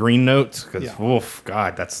than green notes because, Yeah. oof,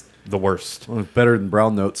 God, that's the worst. Well, it's better than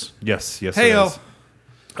brown notes. Yes, Hey-o. it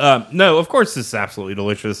is. No, of course this is absolutely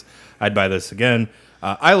delicious. I'd buy this again.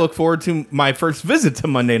 I look forward to my first visit to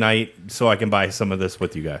Monday night so I can buy some of this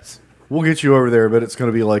with you guys. We'll get you over there, but it's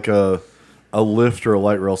going to be like a lift or a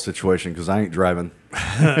light rail situation because I ain't driving.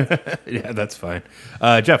 Yeah, that's fine.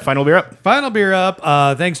 Jeff, final beer up. Final beer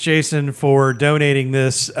up. Thanks, Jason, for donating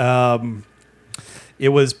this. it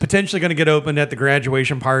was potentially going to get opened at the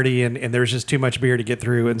graduation party, and there's just too much beer to get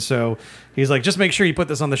through. And so he's like, just make sure you put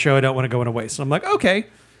this on the show. I don't want to go into waste. So I'm like, okay.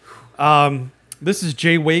 This is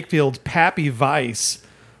Jay Wakefield's Pappy Vice,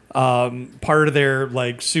 part of their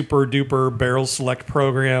like super duper barrel select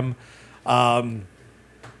program.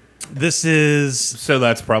 This is So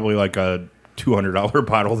that's probably like a $200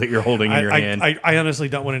 bottle that you're holding in your hand. I honestly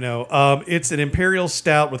don't want to know. It's an imperial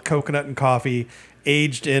stout with coconut and coffee,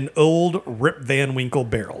 aged in old Rip Van Winkle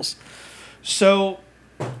barrels. So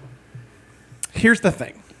here's the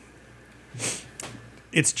thing.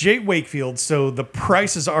 It's Jay Wakefield, so the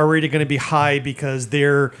price is already going to be high because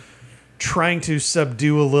they're trying to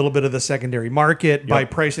subdue a little bit of the secondary market by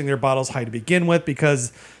pricing their bottles high to begin with,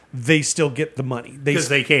 because they still get the money. Because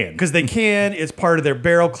they can. Because they can. It's part of their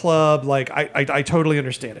barrel club. Like, I totally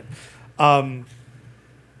understand it.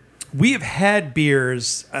 We have had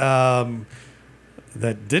beers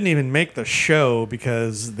that didn't even make the show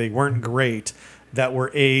because they weren't great, that were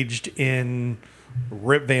aged in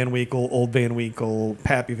Rip Van Winkle, Old Van Winkle,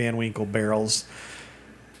 Pappy Van Winkle barrels.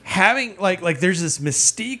 Having like there's this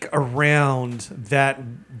mystique around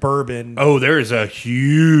that bourbon. Oh, there is a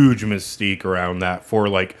huge mystique around that for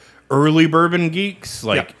like early bourbon geeks.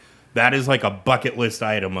 Like that is like a bucket list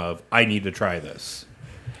item of I need to try this.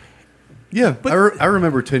 Yeah, I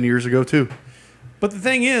remember 10 years ago too. But the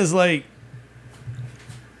thing is, like,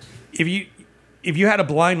 if you had a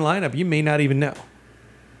blind lineup, you may not even know.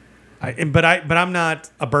 But I'm not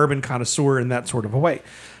a bourbon connoisseur in that sort of a way.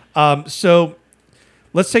 So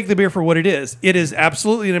let's take the beer for what it is. It is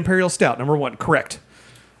absolutely an imperial stout. Number one, correct.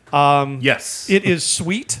 Yes. It is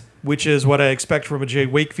sweet, which is what I expect from a Jay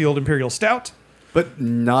Wakefield imperial stout. But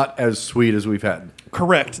not as sweet as we've had.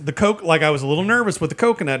 Correct. The Coke, like I was a little nervous with the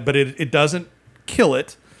coconut, but it doesn't kill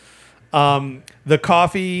it. The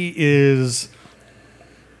coffee is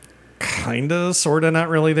kind of, sort of, not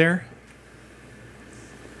really there.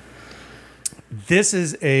 This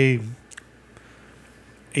is a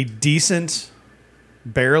decent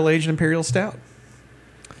barrel-aged imperial stout.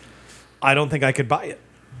 I don't think I could buy it.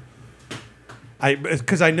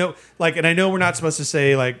 Because I know, like, and I know we're not supposed to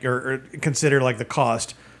say like or consider like the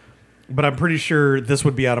cost, but I'm pretty sure this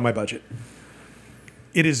would be out of my budget.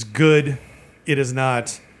 It is good. It is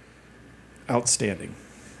not outstanding.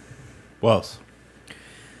 Well,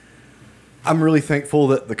 I'm really thankful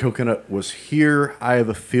that the coconut was here. I have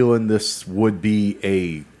a feeling this would be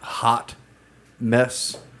a hot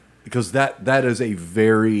mess because that is a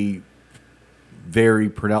very, very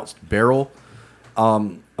pronounced barrel.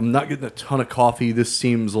 I'm not getting a ton of coffee. This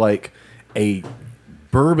seems like a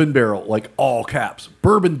bourbon barrel, like all caps,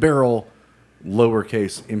 bourbon barrel,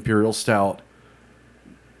 lowercase imperial stout,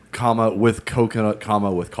 comma with coconut,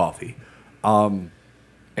 comma with coffee. And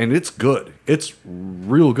it's good. It's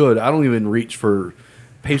real good. I don't even reach for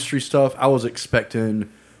pastry stuff. I was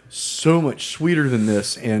expecting so much sweeter than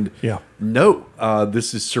this. And no,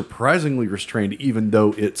 this is surprisingly restrained, even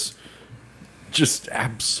though it's just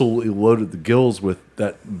absolutely loaded the gills with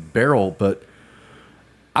that barrel. But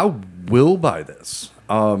I will buy this.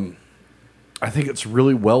 I think it's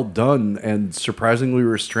really well done and surprisingly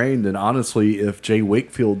restrained. And honestly, if Jay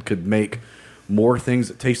Wakefield could make more things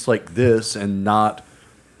that taste like this and not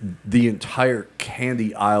the entire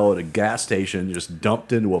candy aisle at a gas station just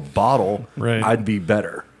dumped into a bottle, right, I'd be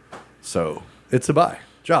better. So it's a buy.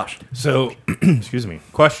 Josh. So, excuse me.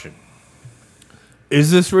 Question. Is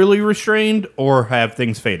this really restrained or have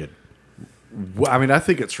things faded? Well, I mean, I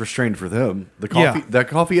think it's restrained for them. The coffee, that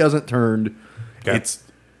coffee hasn't turned. Okay. It's,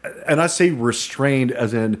 and I say restrained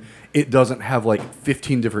as in it doesn't have like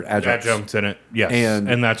 15 different Adjuncts in it. Yes.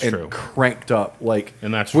 And that's true. Cranked up. Like,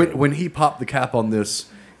 and that's true. When he popped the cap on this,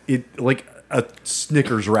 it like a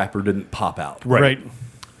Snickers wrapper didn't pop out. Right.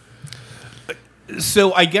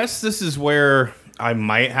 So I guess this is where I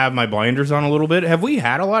might have my blinders on a little bit. Have we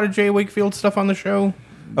had a lot of Jay Wakefield stuff on the show?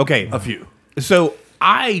 Okay. A few. So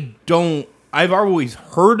I've always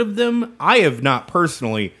heard of them. I have not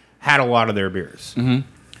personally had a lot of their beers. Mm-hmm.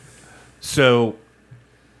 So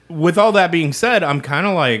with all that being said, I'm kind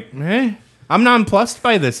of like, I'm nonplussed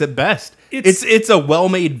by this at best. It's a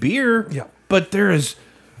well-made beer, but there is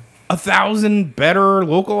 1,000 better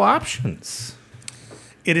local options.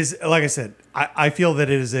 It is, like I said, I feel that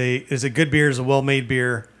it is a good beer, is a well-made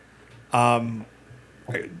beer. To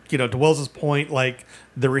Wells's point, like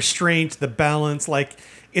the restraint, the balance, like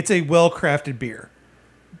it's a well-crafted beer.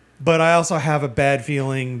 But I also have a bad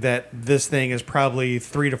feeling that this thing is probably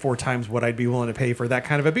 3 to 4 times what I'd be willing to pay for that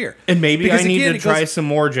kind of a beer. And maybe Because I need again, to it try goes- some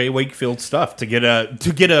more J. Wakefield stuff to get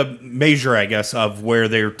a measure, I guess, of where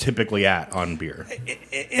they're typically at on beer.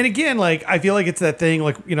 And again, like, I feel like it's that thing,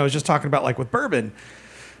 like, I was just talking about, like, with bourbon.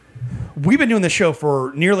 We've been doing this show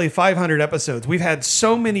for nearly 500 episodes. We've had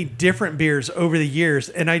so many different beers over the years.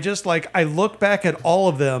 And I look back at all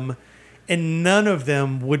of them, and none of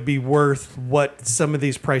them would be worth what some of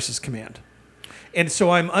these prices command. And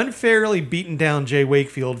so I'm unfairly beating down J.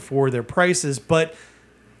 Wakefield for their prices, but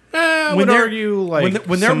I When would they're- argue like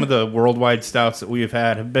when they're- some of the worldwide stouts that we have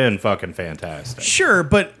had have been fucking fantastic. sure,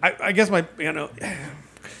 but I guess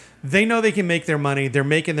they know they can make their money. They're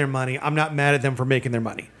making their money. I'm not mad at them for making their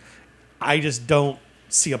money. I just don't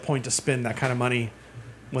see a point to spend that kind of money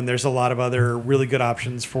when there's a lot of other really good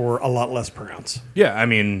options for a lot less per ounce. Yeah, I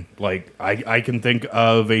mean, like, I can think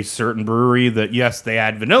of a certain brewery that, yes, they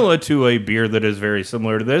add vanilla to a beer that is very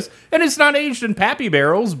similar to this, and it's not aged in Pappy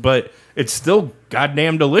barrels, but it's still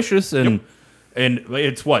goddamn delicious, and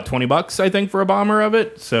it's, what, $20, I think, for a bomber of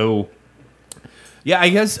it? So, yeah, I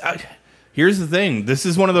guess, here's the thing. This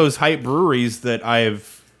is one of those hype breweries that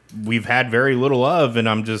we've had very little of, and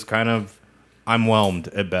I'm just kind of, I'm whelmed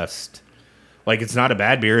at best. Like, it's not a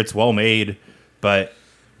bad beer. It's well made, but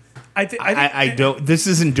I don't. This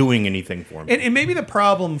isn't doing anything for me. And maybe the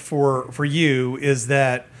problem for you is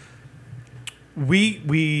that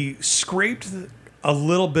we scraped a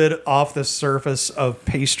little bit off the surface of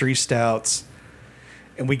pastry stouts,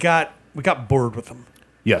 and we got bored with them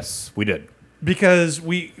Yes, we did. because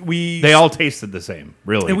They all tasted the same,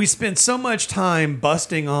 really. and we spent so much time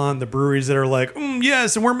busting on the breweries that are like,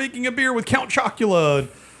 yes, and we're making a beer with Count Chocula.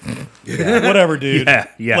 Whatever, dude.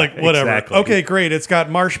 Yeah, like whatever. exactly. Okay, great. It's got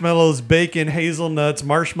marshmallows, bacon, hazelnuts,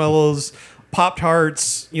 marshmallows, Pop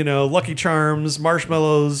Tarts, Lucky Charms,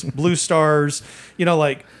 marshmallows, Blue Stars,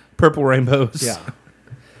 like Purple rainbows.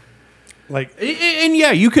 like And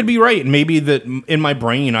yeah, you could be right. And maybe that in my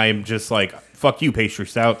brain, I'm just like, fuck you, pastry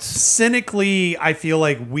stouts. cynically, I feel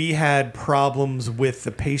like we had problems with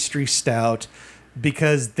the pastry stout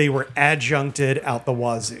because they were adjuncted out the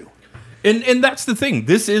wazoo. And that's the thing.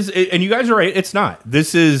 This is, and you guys are right, it's not.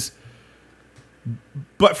 This is,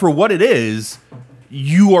 but for what it is,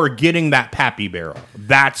 you are getting that Pappy barrel.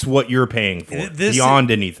 That's what you're paying for,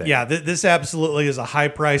 beyond anything. Yeah, this absolutely is a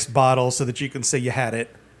high-priced bottle so that you can say you had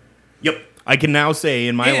it. Yep. I can now say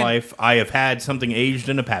in my And- life, I have had something aged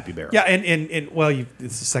in a Pappy barrel. Yeah, and well,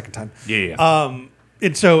 it's the second time. Yeah.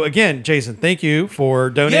 And so again, Jason, thank you for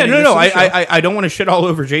Yeah, donating. no. this to the show. I don't want to shit all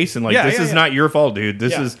over Jason. Like, Yeah, this yeah, is yeah. not your fault, dude.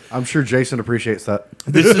 This Yeah. is I'm sure Jason appreciates that.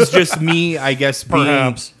 just me, I guess,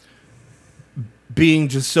 Perhaps. being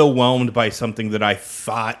just so whelmed by something that I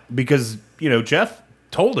thought, because Jeff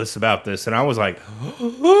told us about this, and I was like,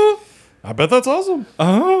 I bet that's awesome.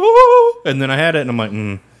 oh, and then I had it, and I'm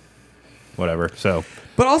like, whatever. So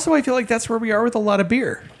But also, I feel like that's where we are with a lot of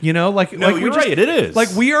beer. Like, no, we you're right. It is Like,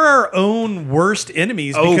 we are our own worst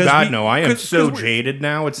enemies. Oh because God, no! I am 'cause so we're- jaded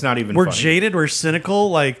now. It's not even. We're funny. jaded. We're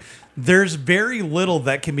cynical. Like, there's very little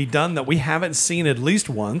that can be done that we haven't seen at least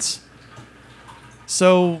once.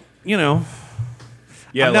 So,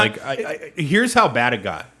 Yeah, I'm not- like I here's how bad it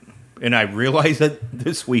got, and I realized it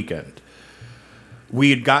this weekend. We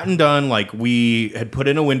had gotten done, like we had put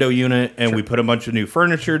in a window unit, and we put a bunch of new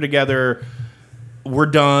furniture together. We're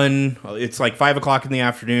done. It's like 5:00 in the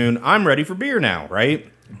afternoon. I'm ready for beer now, right?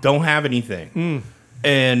 Don't have anything.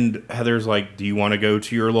 And Heather's like, "Do you want to go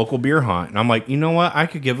to your local beer haunt?" And I'm like, "You know what? I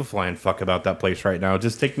could give a flying fuck about that place right now.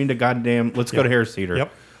 Just take me to goddamn. Let's go to Harris Teeter.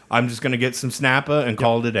 Yep. I'm just gonna get some Snappa and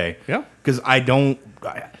call it a day. Yeah. Because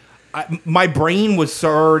my brain was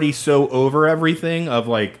already so over everything of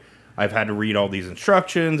like, I've had to read all these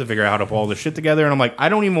instructions and figure out how to pull all this shit together. And I'm like, I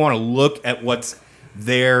don't even want to look at what's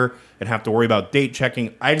there and have to worry about date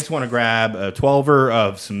checking. I just want to grab a 12er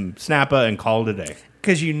of some Snappa and call it a day.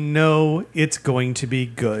 because it's going to be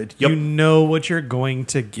good. Yep. You know what you're going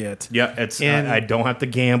to get. Yeah, it's And- I don't have to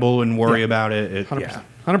gamble and worry about it. 100%. Yeah.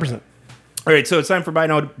 100%. All right, so it's time for buy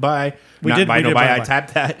no buy. We Not did- buy we no did buy. buy no I buy.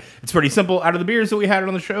 tapped that. It's pretty simple. Out of the beers that we had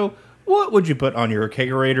on the show, what would you put on your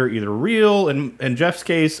kegerator? Either real in Jeff's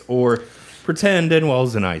case or pretend in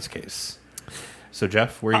Wells and I's case. So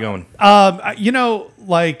Jeff, where are you going?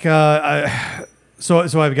 So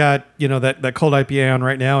I've got that cold IPA on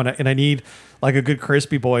right now, and I need like a good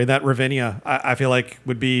crispy boy. That Ravinia I feel like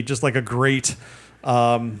would be just like a great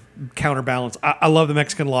counterbalance. I love the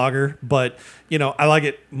Mexican lager, but I like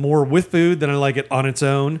it more with food than I like it on its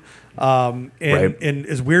own. And Right. and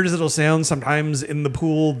as weird as it'll sound, sometimes in the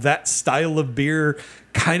pool that style of beer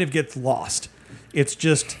kind of gets lost. It's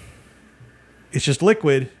just it's just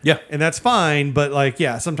liquid. Yeah. And that's fine. But like,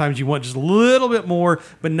 yeah, sometimes you want just a little bit more,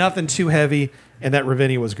 but nothing too heavy. And that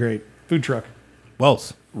Ravinia was great. Food truck.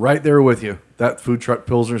 Wells. Right there with you. That food truck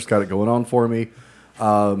Pilsner's got it going on for me.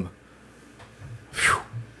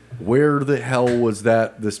 Where the hell was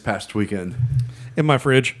that this past weekend? In my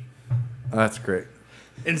fridge. That's great.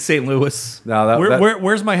 In St. Louis. Now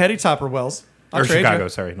Where's my heady topper, Wells? I'll Or trade Chicago, you.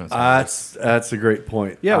 sorry. Not St. Louis. that's a great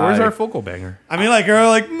point. Yeah, where's our focal banger? I mean, like, you're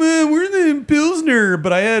like, man, we're the Pilsner,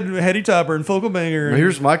 but I had heady topper and focal banger. Now,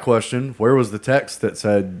 here's my question: where was the text that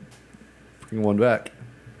said "bring one back"?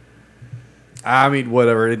 I mean,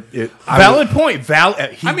 whatever. Valid point.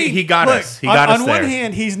 He got look, us. He got us on there. one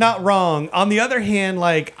hand, he's not wrong. On the other hand,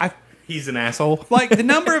 like He's an asshole. like the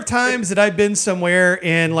number of times that I've been somewhere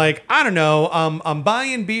and like I don't know, I'm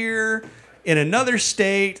buying beer in another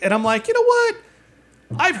state, and I'm like, you know what?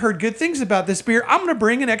 I've heard good things about this beer. I'm gonna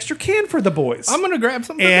bring an extra can for the boys. I'm gonna grab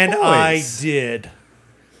something. and for the I boys. did.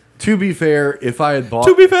 To be fair, if I had bought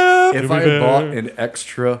an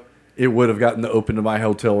extra, it would have gotten open to my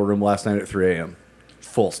hotel room last night at 3 a.m.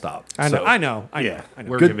 Full stop. I know. So, I know. Yeah, I know.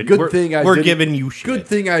 we're Good, giving, good thing I we're didn't- giving you shit. Good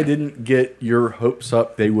thing I didn't get your hopes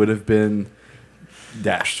up. They would have been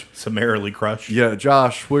dashed. Summarily crushed. Yeah,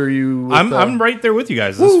 Josh, where are you? with, I'm right there with you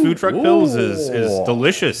guys. This food truck pills is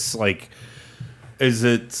delicious. Like, is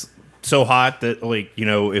it so hot that like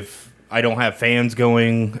if I don't have fans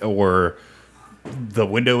going or the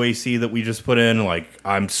window AC that we just put in, like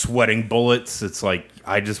I'm sweating bullets. It's like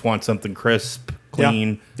I just want something crisp,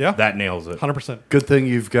 clean. Yeah. That nails it. 100%. Good thing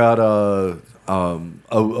you've got a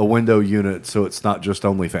window unit, so it's not just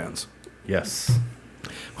OnlyFans. Yes.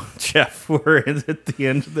 Jeff, we're at the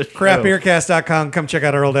end of the show. Craftbeercast.com. Come check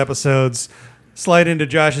out our old episodes. Slide into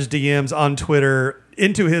Josh's DMs on Twitter,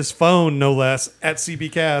 into his phone, no less, at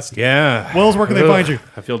CBcast. Yeah. Wells, where can they find you?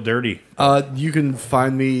 I feel dirty. You can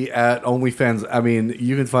find me at OnlyFans. I mean,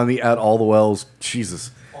 you can find me at All the Wells.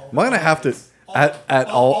 Jesus, am I gonna have to at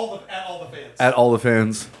all the fans. at all the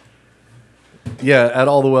fans? Yeah, at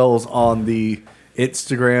All the Wells on the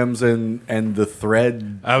Instagrams and the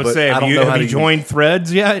thread. I would but say, I have don't you, know how have to you joined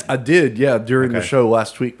Threads yet? I did, yeah, during the Okay. show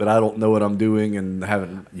last week, but I don't know what I'm doing and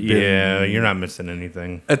haven't. Yeah, you're not missing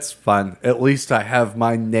anything. It's fine. At least I have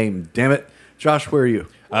my name. Damn it, Josh, where are you?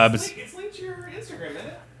 It's linked to your Instagram, isn't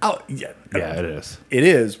it? Oh, yeah, Yeah, it is. it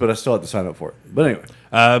is, but I still have to sign up for it. But anyway.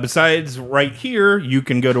 Besides right here, you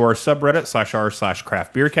can go to our subreddit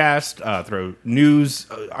 /r/craftbeercast, throw news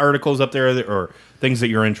articles up there or things that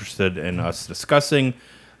you're interested in us discussing.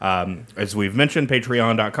 As we've mentioned,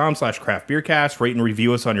 patreon.com/craftbeercast. Rate and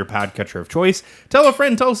review us on your podcatcher of choice. Tell a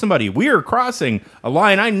friend, tell somebody. We are crossing a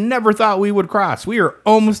line I never thought we would cross. We are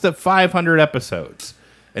almost at 500 episodes.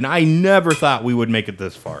 And I never thought we would make it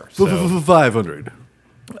this far. So 500.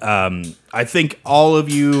 I think all of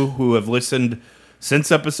you who have listened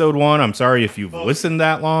since episode 1, I'm sorry if you've listened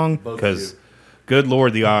that long, because good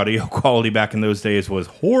Lord, the audio quality back in those days was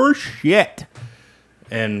horse shit.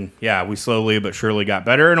 And yeah, we slowly but surely got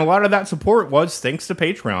better. And a lot of that support was thanks to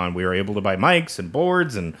Patreon. We were able to buy mics and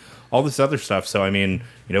boards and all this other stuff. So, I mean,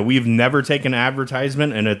 we've never taken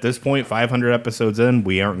advertisement. And at this point, 500 episodes in,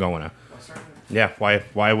 we aren't going to. Yeah, why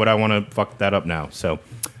would I want to fuck that up now? So,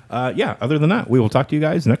 yeah, other than that, we will talk to you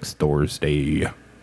guys next Thursday.